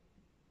operate.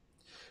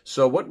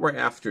 So what we're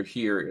after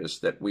here is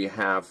that we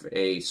have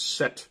a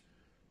set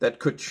that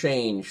could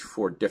change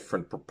for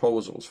different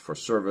proposals. For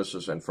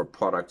services and for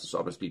products, it's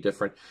obviously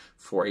different.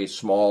 For a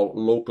small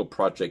local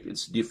project,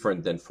 it's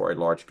different than for a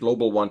large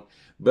global one.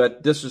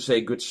 But this is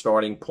a good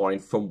starting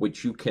point from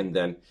which you can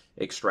then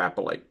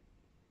extrapolate.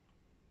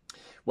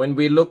 When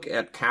we look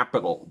at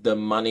capital, the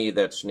money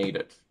that's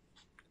needed,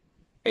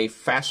 a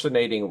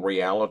fascinating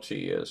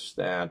reality is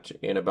that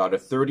in about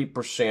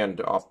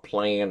 30% of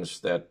plans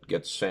that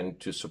get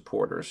sent to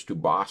supporters, to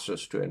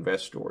bosses, to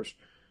investors,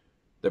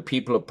 the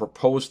people who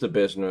propose the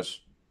business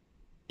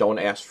don't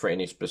ask for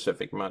any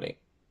specific money.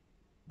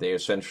 They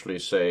essentially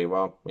say,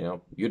 well,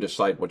 you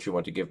decide what you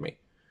want to give me.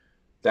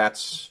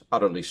 That's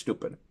utterly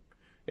stupid.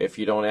 If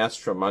you don't ask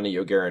for money,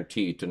 you're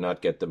guaranteed to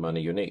not get the money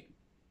you need.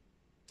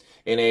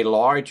 In a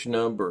large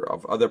number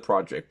of other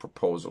project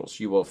proposals,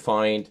 you will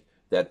find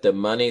that the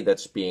money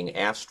that's being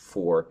asked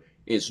for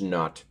is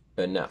not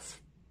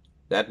enough.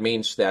 That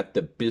means that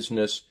the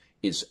business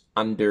is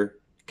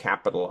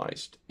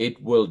undercapitalized.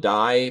 It will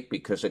die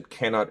because it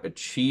cannot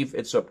achieve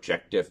its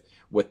objective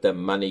with the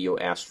money you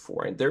asked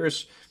for. And there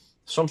is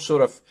some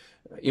sort of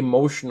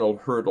emotional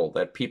hurdle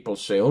that people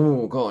say,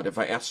 oh God, if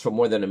I ask for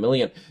more than $1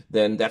 million,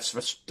 then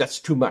that's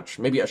too much.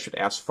 Maybe I should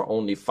ask for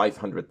only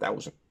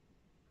 500,000.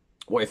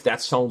 Or if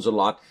that sounds a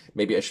lot,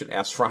 maybe I should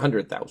ask for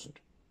 100,000.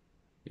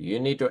 You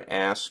need to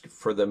ask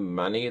for the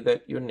money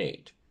that you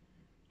need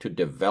to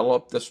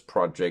develop this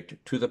project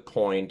to the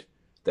point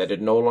that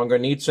it no longer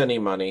needs any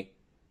money,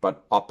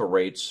 but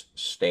operates,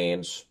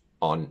 stands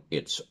on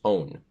its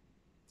own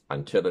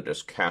until it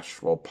is cash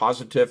flow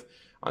positive,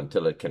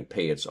 until it can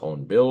pay its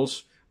own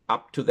bills.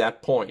 Up to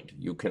that point,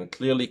 you can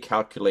clearly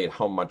calculate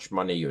how much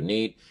money you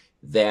need.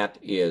 That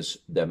is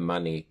the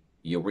money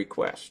you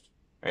request.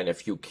 And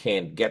if you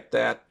can't get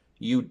that,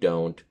 you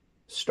don't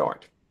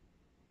start.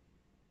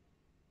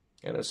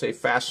 And it's a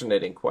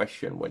fascinating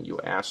question when you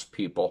ask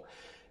people,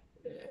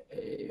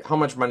 how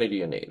much money do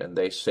you need? And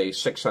they say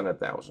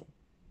 600,000.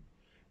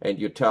 And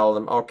you tell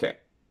them, okay,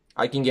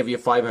 I can give you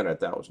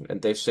 500,000.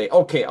 And they say,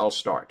 okay, I'll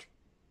start.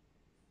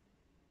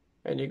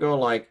 And you go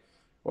like,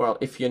 well,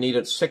 if you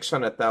needed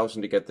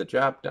 600,000 to get the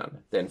job done,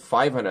 then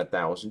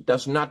 500,000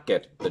 does not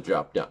get the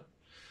job done.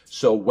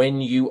 So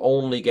when you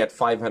only get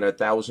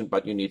 500,000,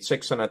 but you need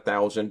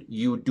 600,000,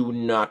 you do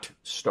not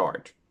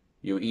start.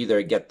 You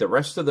either get the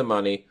rest of the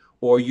money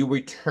or you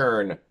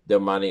return the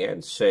money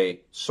and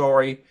say,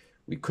 sorry,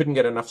 we couldn't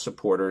get enough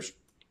supporters,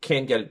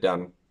 can't get it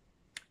done.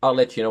 I'll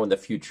let you know in the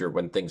future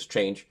when things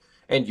change,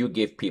 and you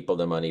give people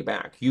the money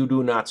back. You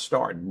do not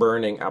start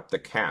burning up the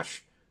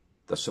cash,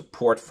 the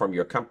support from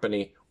your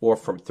company or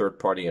from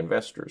third-party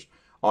investors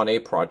on a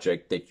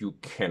project that you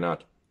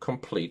cannot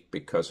complete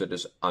because it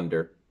is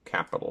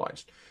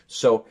undercapitalized.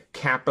 So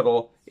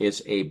capital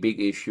is a big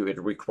issue. It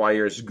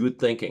requires good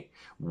thinking,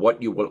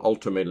 what you will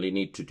ultimately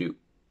need to do.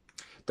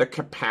 The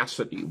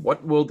capacity,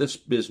 what will this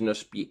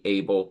business be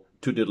able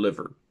to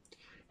deliver?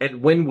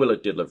 And when will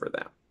it deliver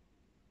that?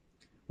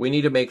 We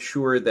need to make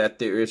sure that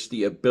there is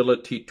the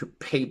ability to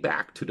pay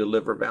back, to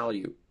deliver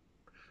value.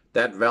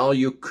 That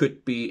value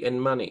could be in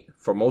money.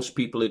 For most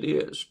people it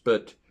is.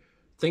 But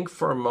think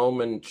for a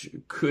moment,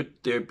 could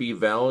there be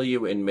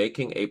value in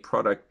making a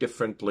product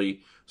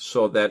differently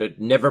so that it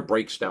never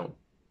breaks down?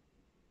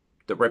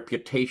 The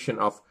reputation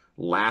of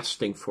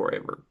lasting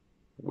forever.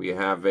 We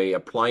have an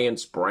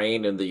appliance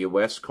brand in the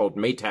US called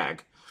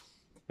Maytag.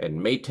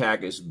 And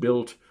Maytag is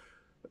built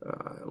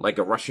like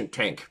a Russian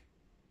tank.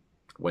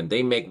 When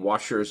they make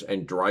washers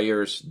and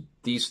dryers,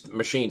 these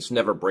machines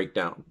never break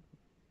down.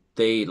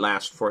 They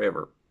last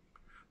forever.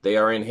 They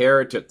are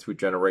inherited through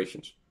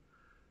generations.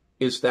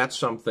 Is that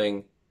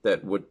something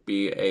that would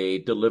be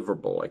a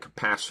deliverable, a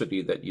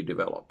capacity that you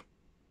develop?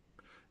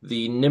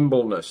 The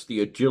nimbleness,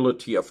 the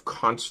agility of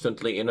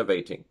constantly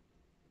innovating,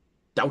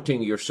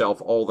 doubting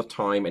yourself all the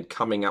time and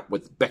coming up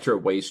with better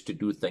ways to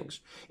do things.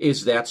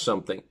 Is that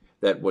something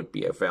that would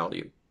be of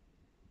value?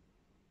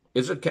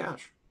 Is it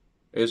cash?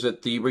 Is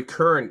it the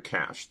recurrent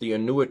cash, the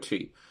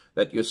annuity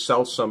that you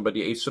sell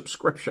somebody a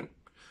subscription?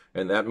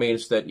 And that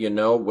means that you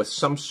know with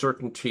some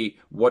certainty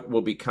what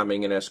will be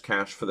coming in as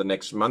cash for the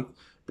next month,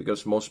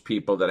 because most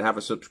people that have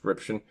a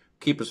subscription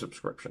keep a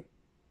subscription.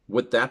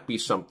 Would that be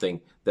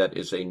something that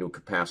is a new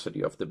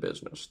capacity of the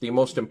business? The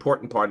most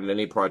important part in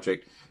any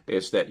project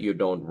is that you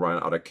don't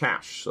run out of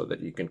cash so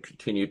that you can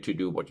continue to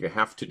do what you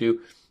have to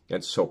do.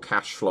 And so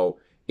cash flow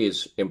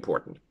is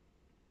important.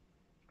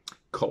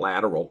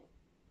 Collateral.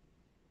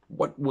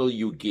 What will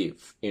you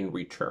give in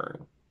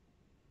return?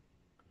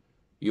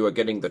 You are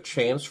getting the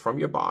chance from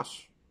your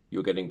boss.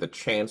 You're getting the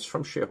chance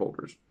from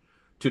shareholders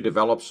to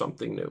develop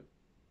something new.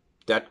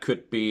 That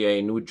could be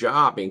a new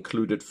job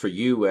included for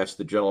you as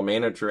the general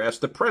manager, as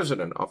the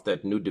president of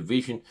that new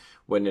division.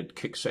 When it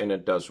kicks in,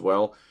 it does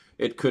well.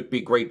 It could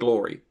be great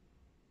glory.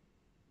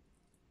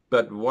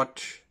 But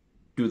what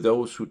do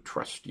those who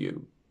trust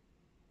you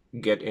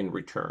get in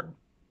return?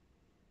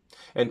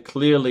 And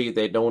clearly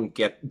they don't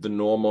get the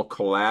normal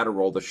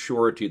collateral, the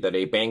surety that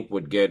a bank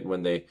would get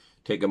when they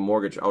take a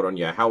mortgage out on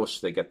your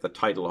house. They get the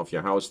title of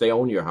your house. They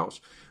own your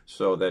house,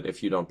 so that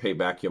if you don't pay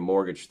back your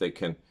mortgage, they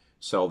can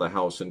sell the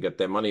house and get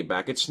their money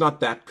back. It's not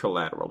that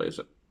collateral, is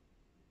it?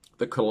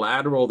 The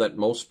collateral that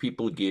most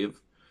people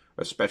give,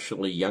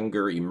 especially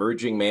younger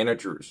emerging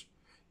managers,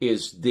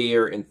 is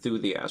their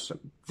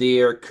enthusiasm,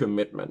 their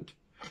commitment,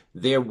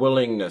 their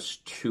willingness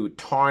to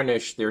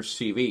tarnish their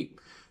CV,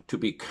 to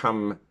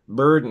become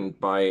burdened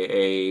by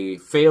a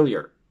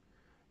failure,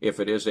 if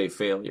it is a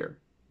failure,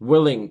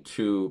 willing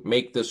to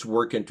make this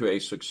work into a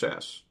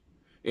success.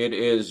 It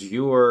is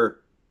your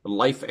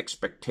life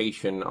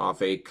expectation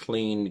of a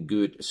clean,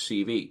 good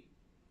CV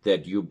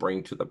that you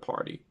bring to the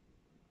party.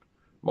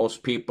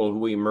 Most people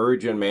who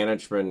emerge in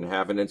management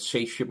have an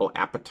insatiable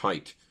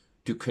appetite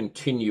to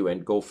continue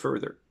and go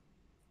further.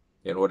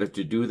 In order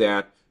to do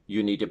that,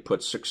 you need to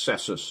put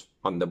successes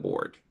on the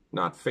board,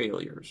 not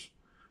failures.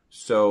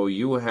 So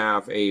you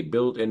have a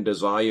built-in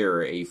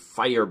desire, a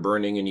fire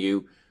burning in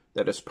you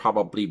that is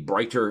probably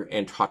brighter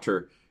and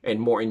hotter and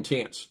more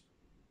intense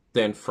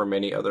than for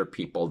many other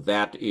people.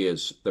 That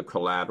is the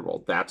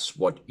collateral. That's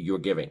what you're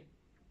giving.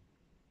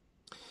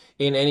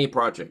 In any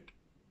project,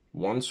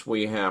 Once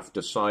we have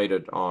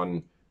decided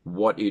on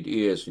what it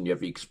is and you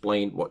have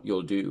explained what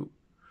you'll do,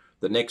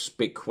 the next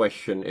big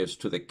question is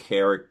to the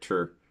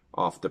character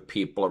of the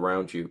people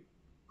around you.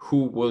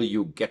 Who will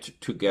you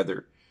get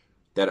together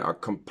that are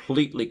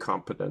completely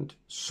competent,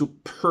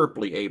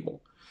 superbly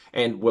able,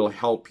 and will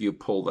help you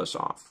pull this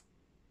off?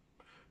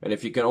 And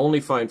if you can only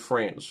find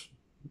friends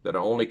that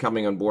are only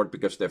coming on board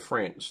because they're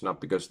friends,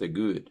 not because they're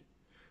good,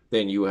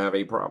 then you have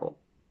a problem.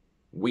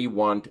 We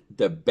want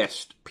the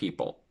best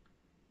people.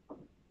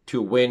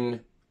 To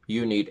win,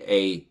 you need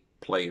A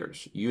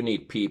players. You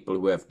need people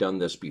who have done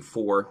this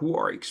before, who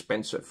are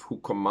expensive, who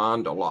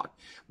command a lot,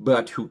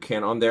 but who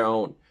can on their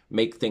own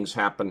make things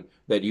happen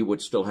that you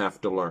would still have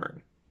to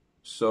learn.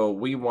 So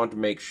we want to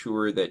make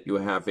sure that you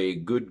have a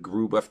good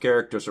group of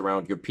characters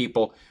around your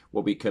people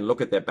where we can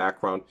look at their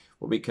background,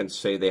 where we can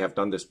say they have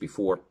done this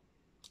before,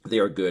 they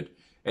are good,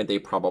 and they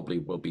probably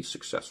will be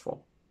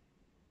successful.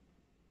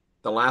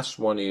 The last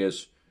one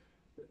is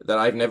that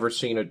I've never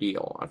seen a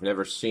deal. I've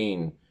never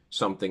seen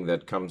something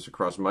that comes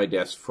across my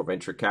desk for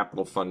venture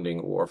capital funding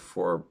or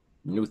for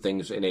new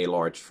things in a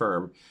large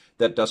firm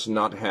that does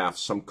not have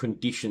some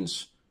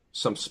conditions,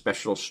 some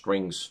special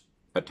strings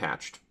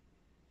attached.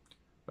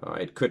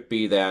 It could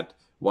be that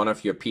one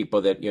of your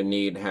people that you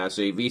need has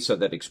a visa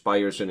that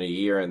expires in a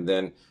year and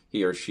then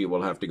he or she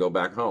will have to go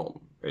back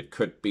home. It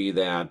could be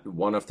that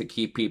one of the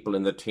key people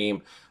in the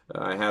team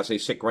has a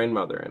sick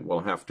grandmother and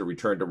will have to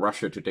return to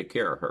Russia to take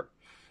care of her.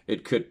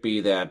 It could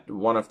be that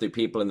one of the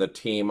people in the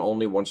team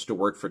only wants to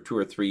work for 2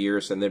 or 3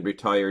 years and then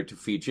retire to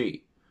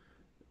Fiji.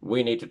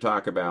 We need to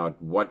talk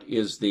about what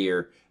is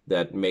there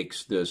that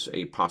makes this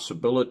a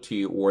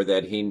possibility or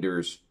that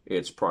hinders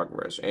its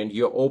progress. And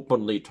you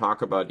openly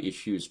talk about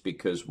issues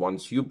because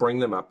once you bring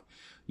them up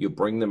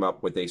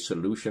with a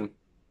solution.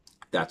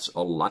 That's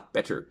a lot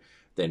better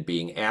than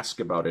being asked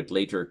about it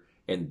later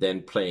and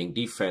then playing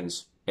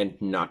defense and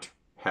not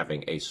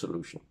having a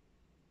solution.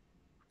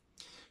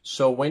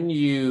 So when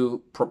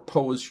you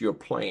propose your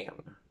plan,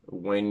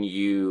 when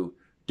you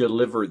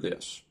deliver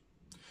this,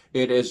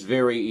 it is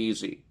very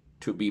easy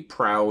to be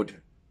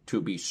proud,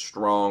 to be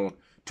strong,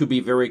 to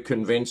be very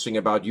convincing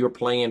about your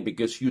plan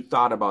because you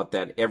thought about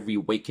that every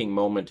waking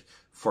moment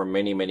for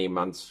many, many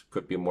months,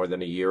 could be more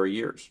than a year or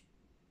years.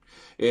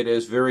 It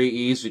is very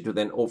easy to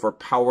then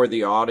overpower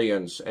the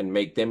audience and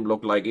make them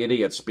look like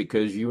idiots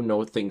because you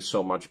know things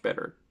so much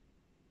better.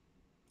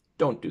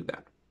 Don't do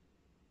that.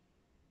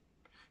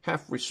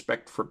 Have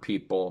respect for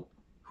people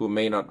who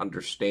may not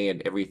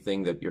understand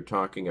everything that you're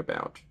talking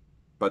about,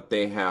 but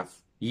they have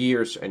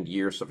years and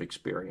years of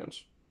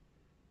experience.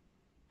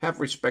 Have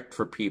respect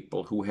for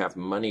people who have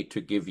money to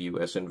give you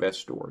as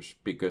investors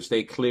because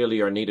they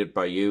clearly are needed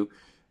by you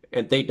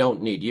and they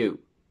don't need you,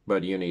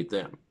 but you need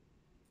them.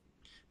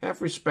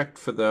 Have respect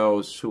for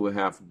those who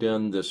have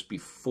done this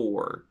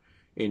before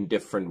in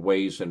different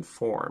ways and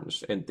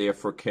forms and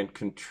therefore can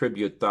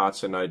contribute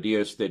thoughts and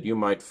ideas that you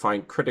might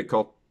find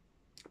critical,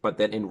 but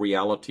that in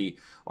reality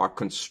are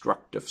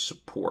constructive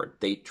support.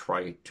 They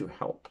try to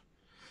help.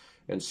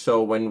 And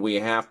so when we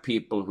have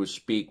people who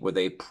speak with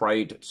a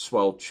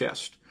pride-swelled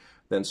chest,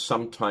 then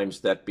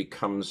sometimes that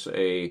becomes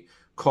a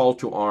call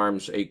to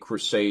arms, a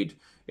crusade.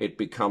 It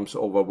becomes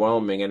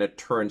overwhelming and it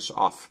turns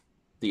off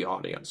the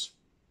audience.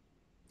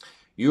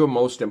 Your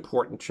most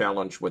important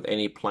challenge with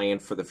any plan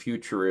for the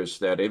future is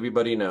that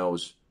everybody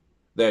knows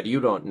that you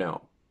don't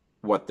know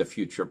what the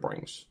future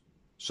brings.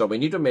 So we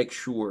need to make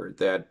sure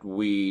that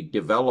we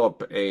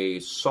develop a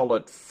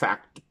solid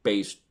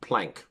fact-based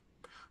plank,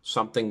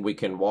 something we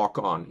can walk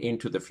on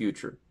into the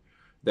future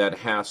that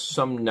has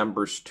some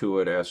numbers to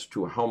it as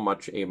to how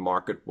much a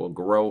market will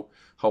grow,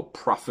 how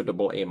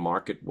profitable a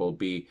market will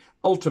be,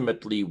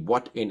 ultimately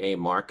what in a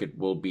market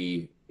will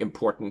be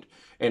important,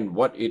 and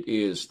what it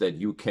is that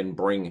you can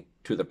bring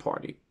to the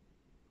party.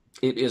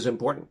 It is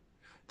important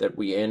that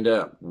we end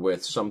up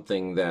with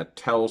something that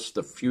tells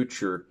the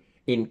future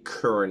in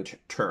current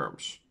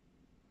terms.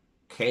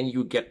 Can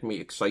you get me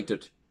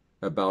excited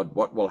about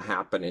what will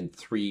happen in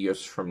 3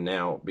 years from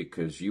now?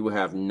 Because you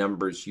have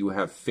numbers, you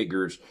have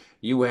figures,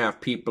 you have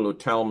people who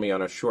tell me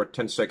on a short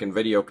 10-second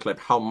video clip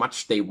how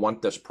much they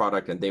want this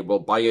product and they will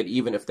buy it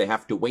even if they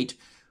have to wait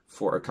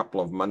for a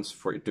couple of months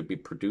for it to be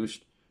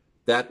produced.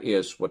 That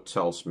is what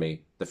tells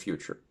me the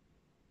future.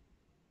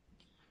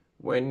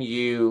 When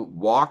you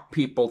walk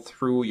people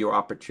through your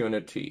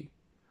opportunity,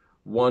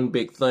 one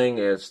big thing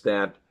is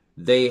that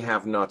they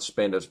have not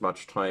spent as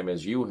much time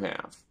as you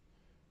have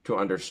to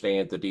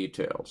understand the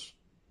details.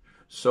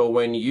 So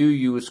when you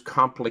use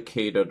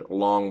complicated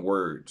long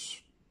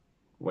words,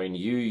 when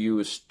you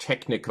use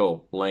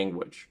technical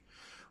language,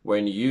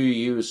 when you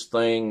use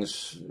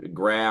things,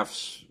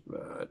 graphs,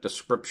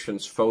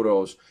 descriptions,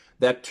 photos,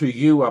 that to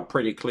you are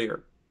pretty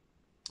clear,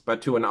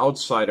 but to an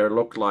outsider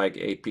look like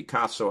a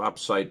Picasso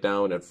upside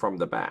down and from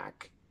the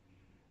back,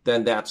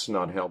 then that's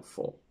not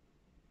helpful.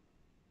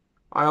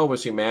 I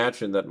always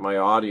imagine that my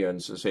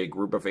audience is a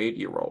group of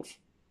 8-year-olds.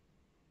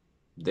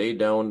 They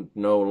don't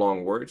know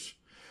long words.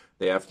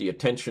 They have the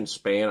attention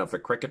span of a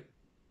cricket.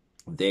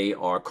 They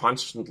are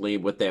constantly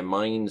with their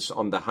minds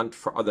on the hunt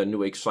for other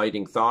new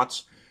exciting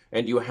thoughts,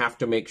 and you have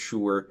to make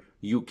sure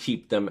you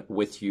keep them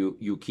with you,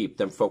 you keep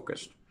them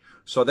focused.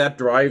 So that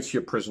drives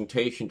your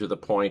presentation to the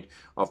point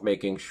of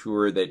making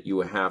sure that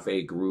you have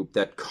a group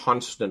that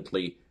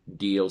constantly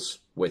deals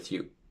with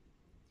you.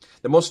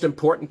 The most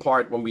important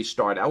part when we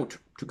start out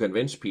to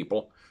convince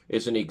people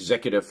is an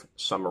executive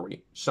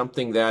summary,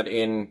 something that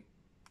in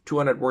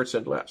 200 words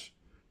and less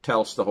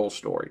tells the whole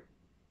story.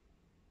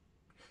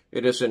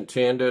 It is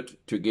intended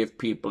to give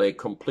people a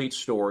complete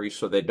story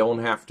so they don't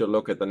have to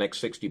look at the next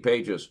 60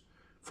 pages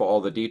for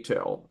all the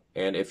detail.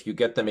 And if you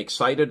get them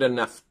excited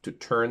enough to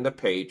turn the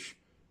page,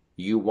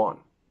 you won.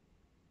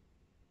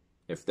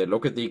 If they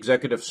look at the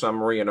executive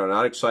summary and are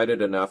not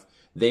excited enough,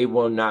 they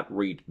will not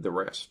read the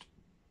rest.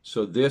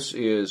 So this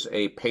is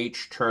a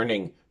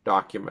page-turning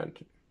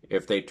document.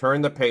 If they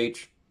turn the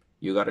page,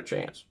 you got a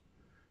chance.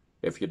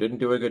 If you didn't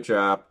do a good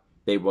job,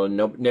 they will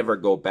never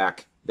go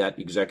back that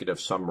executive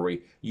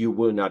summary. You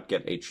will not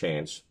get a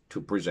chance to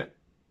present.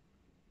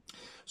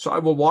 So I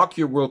will walk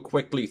you real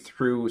quickly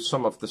through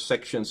some of the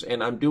sections,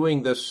 and I'm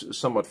doing this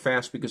somewhat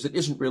fast because it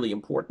isn't really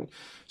important,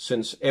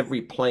 since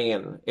every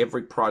plan,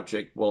 every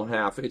project will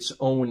have its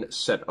own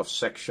set of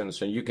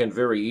sections, and you can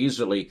very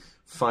easily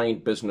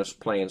find business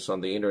plans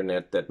on the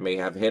internet that may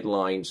have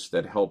headlines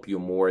that help you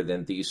more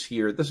than these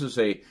here. This is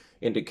a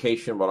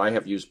indication what I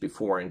have used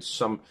before in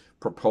some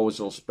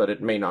proposals, but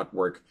it may not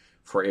work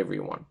for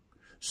everyone.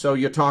 So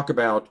you talk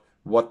about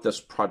what this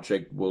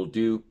project will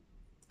do,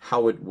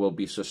 how it will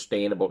be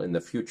sustainable in the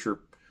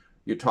future.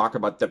 You talk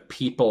about the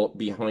people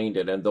behind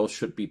it, and those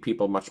should be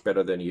people much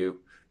better than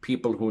you,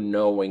 people who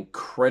know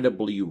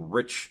incredibly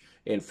rich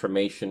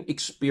information,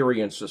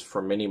 experiences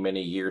for many,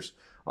 many years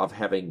of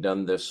having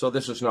done this. So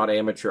this is not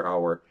amateur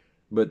hour,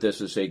 but this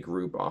is a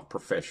group of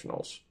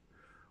professionals.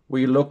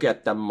 We look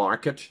at the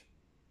market.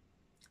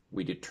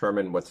 We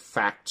determine with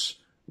facts,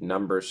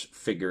 numbers,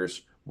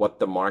 figures, what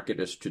the market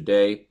is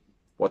today,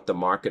 what the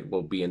market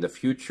will be in the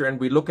future, and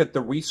we look at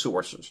the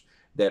resources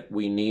that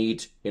we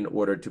need in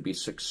order to be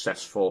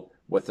successful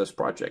with this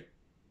project.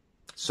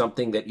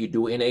 Something that you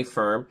do in a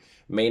firm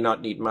may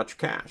not need much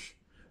cash,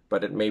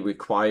 but it may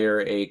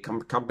require a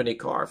company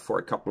car for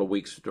a couple of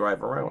weeks to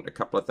drive around, a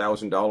couple of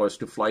 $1,000s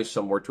to fly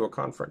somewhere to a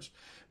conference,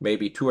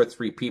 maybe 2 or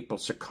 3 people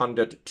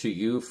seconded to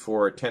you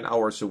for 10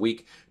 hours a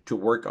week to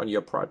work on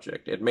your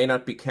project. It may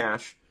not be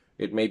cash,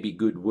 it may be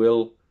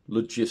goodwill,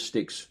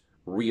 logistics,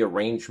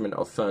 rearrangement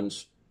of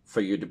funds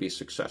for you to be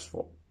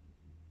successful.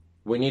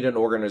 We need an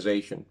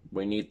organization.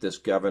 We need this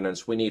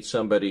governance. We need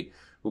somebody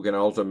who can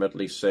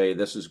ultimately say,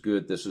 this is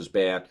good, this is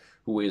bad,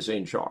 who is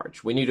in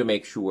charge. We need to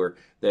make sure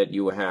that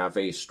you have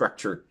a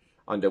structure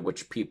under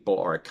which people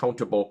are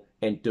accountable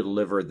and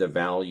deliver the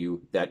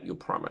value that you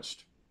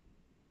promised.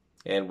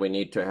 And we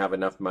need to have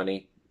enough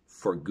money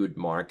for good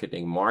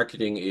marketing.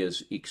 Marketing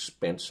is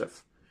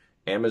expensive.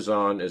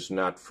 Amazon is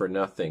not for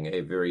nothing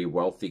a very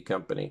wealthy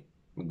company.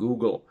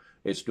 Google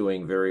is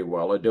doing very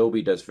well.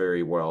 Adobe does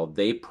very well.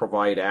 They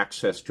provide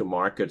access to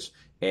markets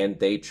and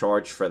they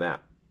charge for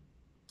that.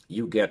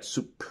 You get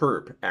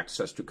superb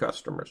access to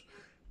customers,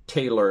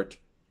 tailored,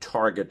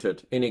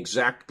 targeted, in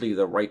exactly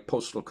the right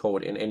postal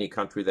code in any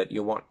country that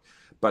you want.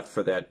 But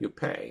for that you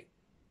pay.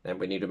 And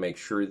we need to make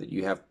sure that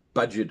you have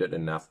budgeted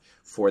enough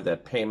for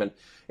that payment.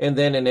 And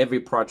then in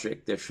every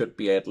project there should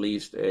be at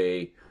least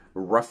a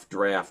rough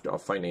draft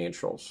of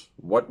financials.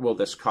 What will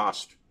this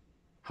cost?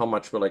 How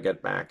much will I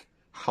get back?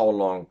 How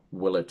long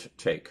will it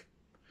take?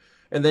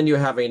 And then you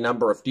have a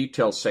number of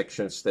detail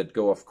sections that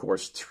go, of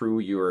course, through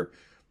your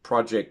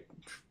project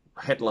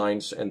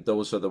headlines, and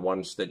those are the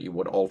ones that you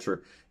would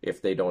alter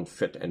if they don't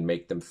fit and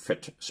make them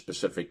fit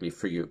specifically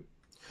for you.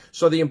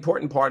 So the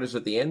important part is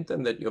at the end,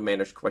 and that you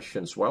manage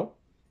questions well,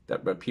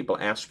 that when people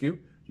ask you,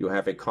 you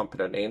have a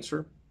competent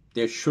answer.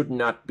 There should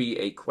not be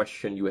a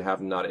question you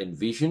have not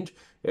envisioned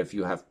if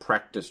you have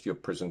practiced your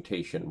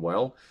presentation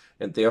well.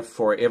 And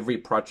therefore, every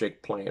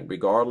project plan,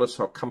 regardless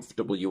how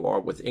comfortable you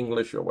are with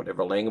English or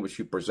whatever language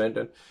you present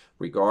in,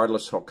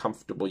 regardless how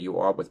comfortable you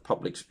are with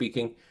public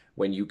speaking,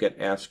 when you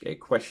get asked a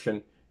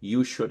question,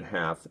 you should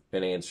have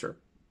an answer.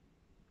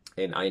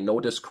 And I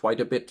notice quite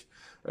a bit,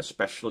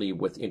 especially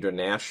with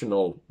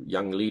international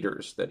young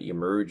leaders that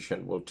emerge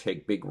and will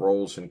take big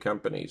roles in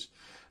companies,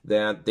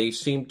 that they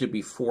seem to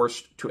be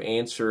forced to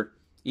answer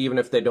even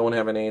if they don't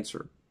have an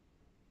answer.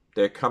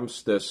 There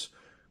comes this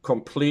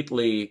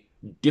completely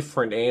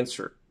different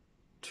answer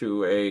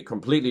to a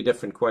completely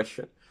different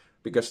question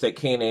because they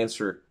can't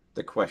answer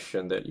the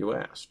question that you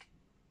asked.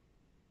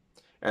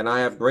 And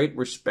I have great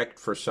respect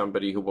for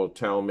somebody who will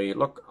tell me,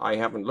 look, I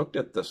haven't looked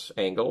at this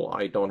angle.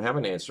 I don't have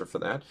an answer for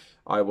that.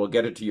 I will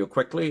get it to you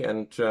quickly,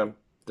 and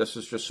this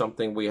is just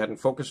something we hadn't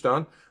focused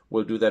on.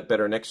 We'll do that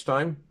better next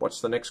time.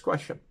 What's the next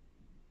question?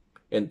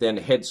 And then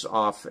heads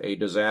off a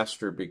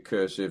disaster,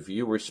 because if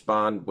you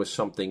respond with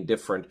something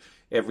different,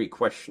 every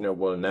questioner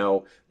will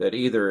know that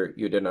either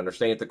you didn't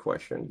understand the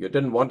question, you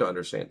didn't want to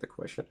understand the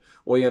question,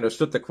 or you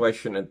understood the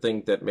question and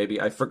think that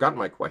maybe I forgot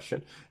my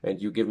question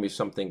and you give me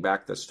something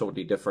back that's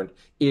totally different.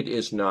 It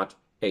is not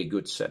a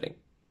good setting.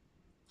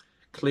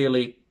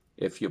 Clearly,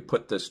 if you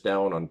put this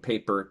down on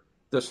paper,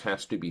 this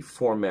has to be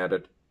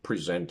formatted,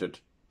 presented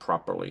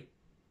properly.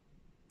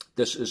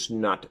 This is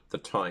not the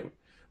time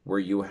where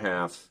you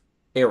have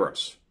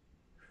errors.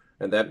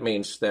 And that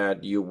means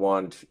that you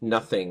want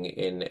nothing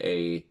in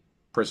a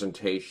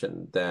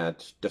presentation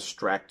that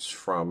detracts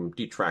from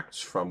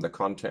the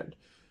content.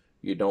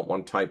 You don't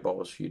want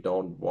typos. You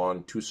don't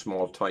want too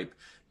small type.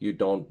 You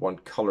don't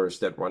want colors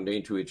that run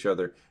into each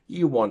other.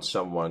 You want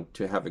someone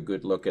to have a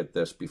good look at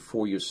this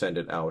before you send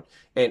it out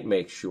and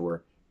make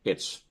sure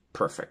it's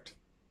perfect.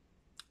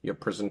 Your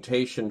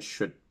presentation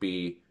should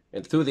be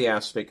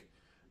enthusiastic,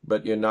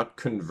 but you're not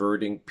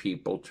converting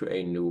people to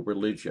a new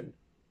religion.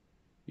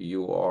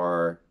 You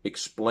are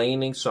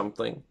explaining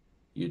something.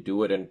 You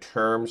do it in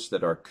terms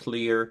that are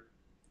clear,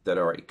 that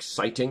are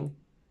exciting,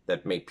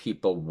 that make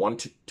people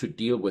want to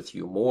deal with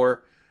you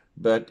more.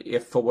 But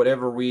if for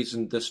whatever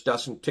reason this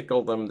doesn't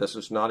tickle them, this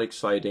is not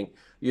exciting,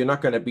 you're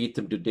not going to beat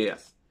them to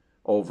death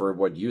over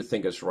what you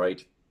think is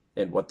right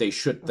and what they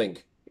should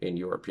think, in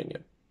your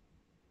opinion.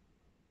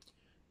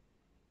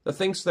 The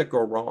things that go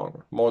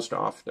wrong most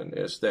often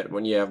is that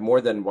when you have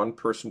more than one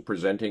person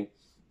presenting,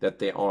 that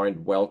they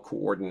aren't well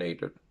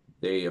coordinated.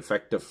 They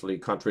effectively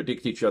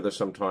contradict each other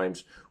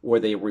sometimes, or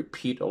they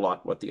repeat a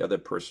lot what the other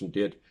person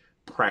did.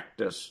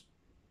 Practice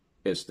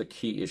is the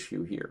key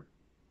issue here.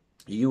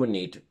 You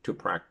need to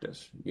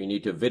practice. You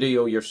need to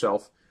video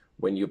yourself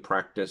when you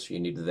practice. You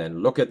need to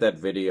then look at that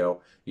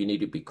video. You need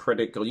to be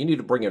critical. You need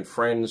to bring in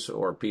friends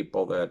or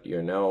people that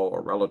you know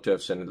or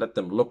relatives and let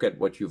them look at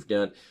what you've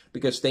done,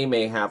 because they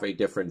may have a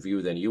different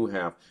view than you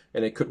have,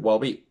 and it could well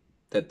be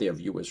that their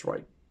view is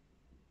right.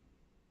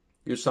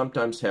 You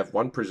sometimes have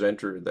one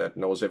presenter that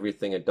knows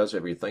everything and does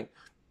everything,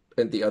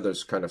 and the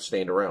others kind of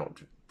stand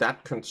around.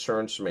 That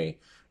concerns me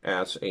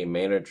as a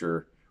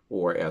manager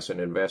or as an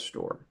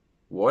investor.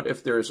 What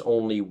if there's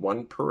only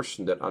one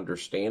person that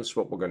understands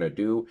what we're going to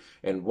do?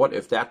 And what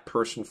if that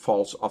person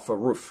falls off a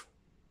roof?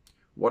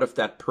 What if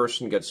that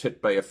person gets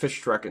hit by a fish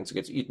truck and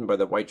gets eaten by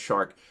the white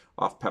shark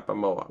off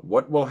Papamoa?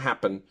 What will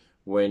happen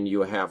when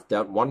you have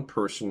that one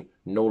person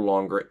no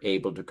longer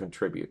able to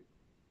contribute?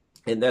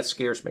 And that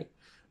scares me,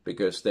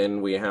 because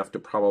then we have to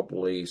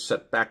probably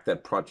set back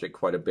that project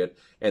quite a bit,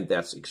 and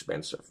that's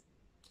expensive.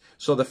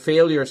 So the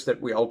failures that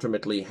we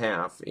ultimately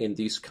have in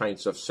these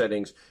kinds of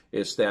settings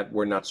is that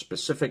we're not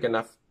specific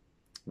enough.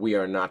 We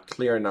are not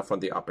clear enough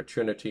on the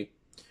opportunity.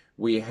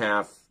 We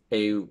have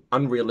an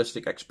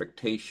unrealistic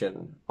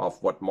expectation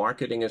of what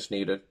marketing is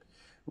needed.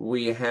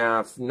 We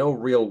have no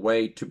real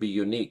way to be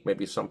unique,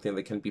 maybe something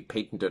that can be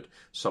patented,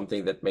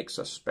 something that makes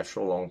us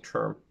special long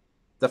term.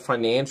 The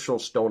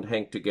financials don't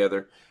hang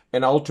together.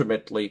 And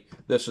ultimately,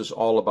 this is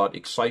all about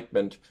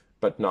excitement,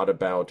 but not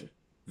about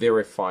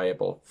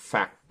verifiable,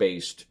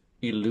 fact-based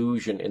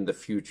illusion in the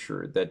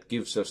future that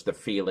gives us the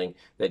feeling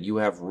that you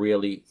have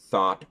really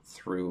thought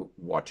through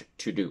what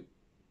to do.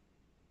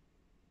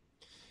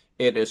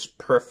 It is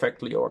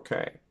perfectly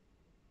okay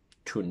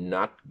to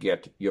not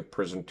get your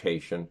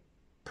presentation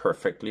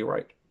perfectly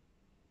right.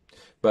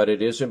 But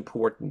it is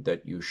important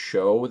that you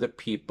show the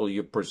people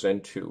you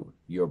present to,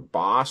 your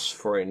boss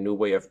for a new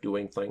way of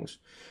doing things,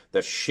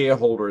 the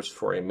shareholders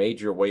for a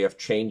major way of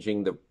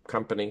changing the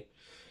company,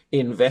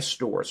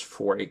 investors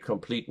for a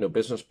complete new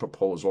business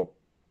proposal,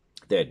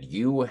 that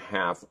you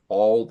have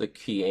all the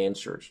key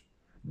answers.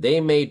 They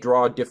may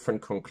draw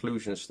different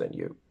conclusions than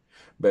you,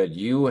 but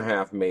you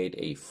have made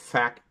a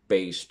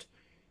fact-based,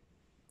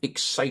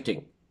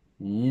 exciting,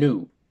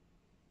 new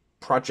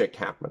project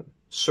happen.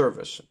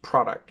 Service,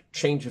 product,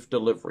 change of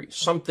delivery,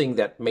 something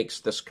that makes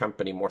this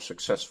company more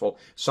successful,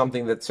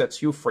 something that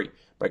sets you free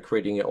by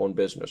creating your own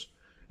business.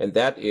 And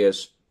that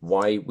is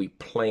why we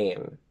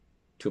plan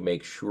to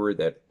make sure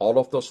that all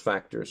of those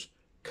factors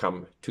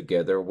come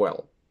together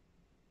well.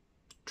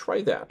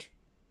 Try that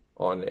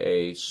on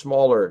a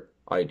smaller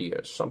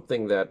idea,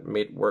 something that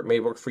may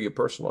work for you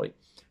personally.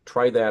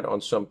 Try that on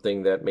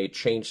something that may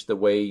change the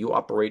way you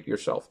operate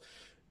yourself.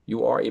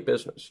 You are a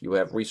business. You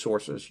have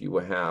resources. You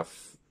have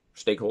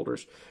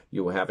stakeholders,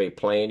 you have a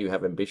plan, you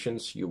have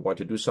ambitions, you want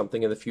to do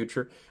something in the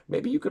future.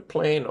 Maybe you could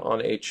plan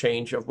on a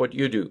change of what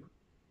you do.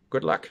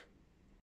 Good luck.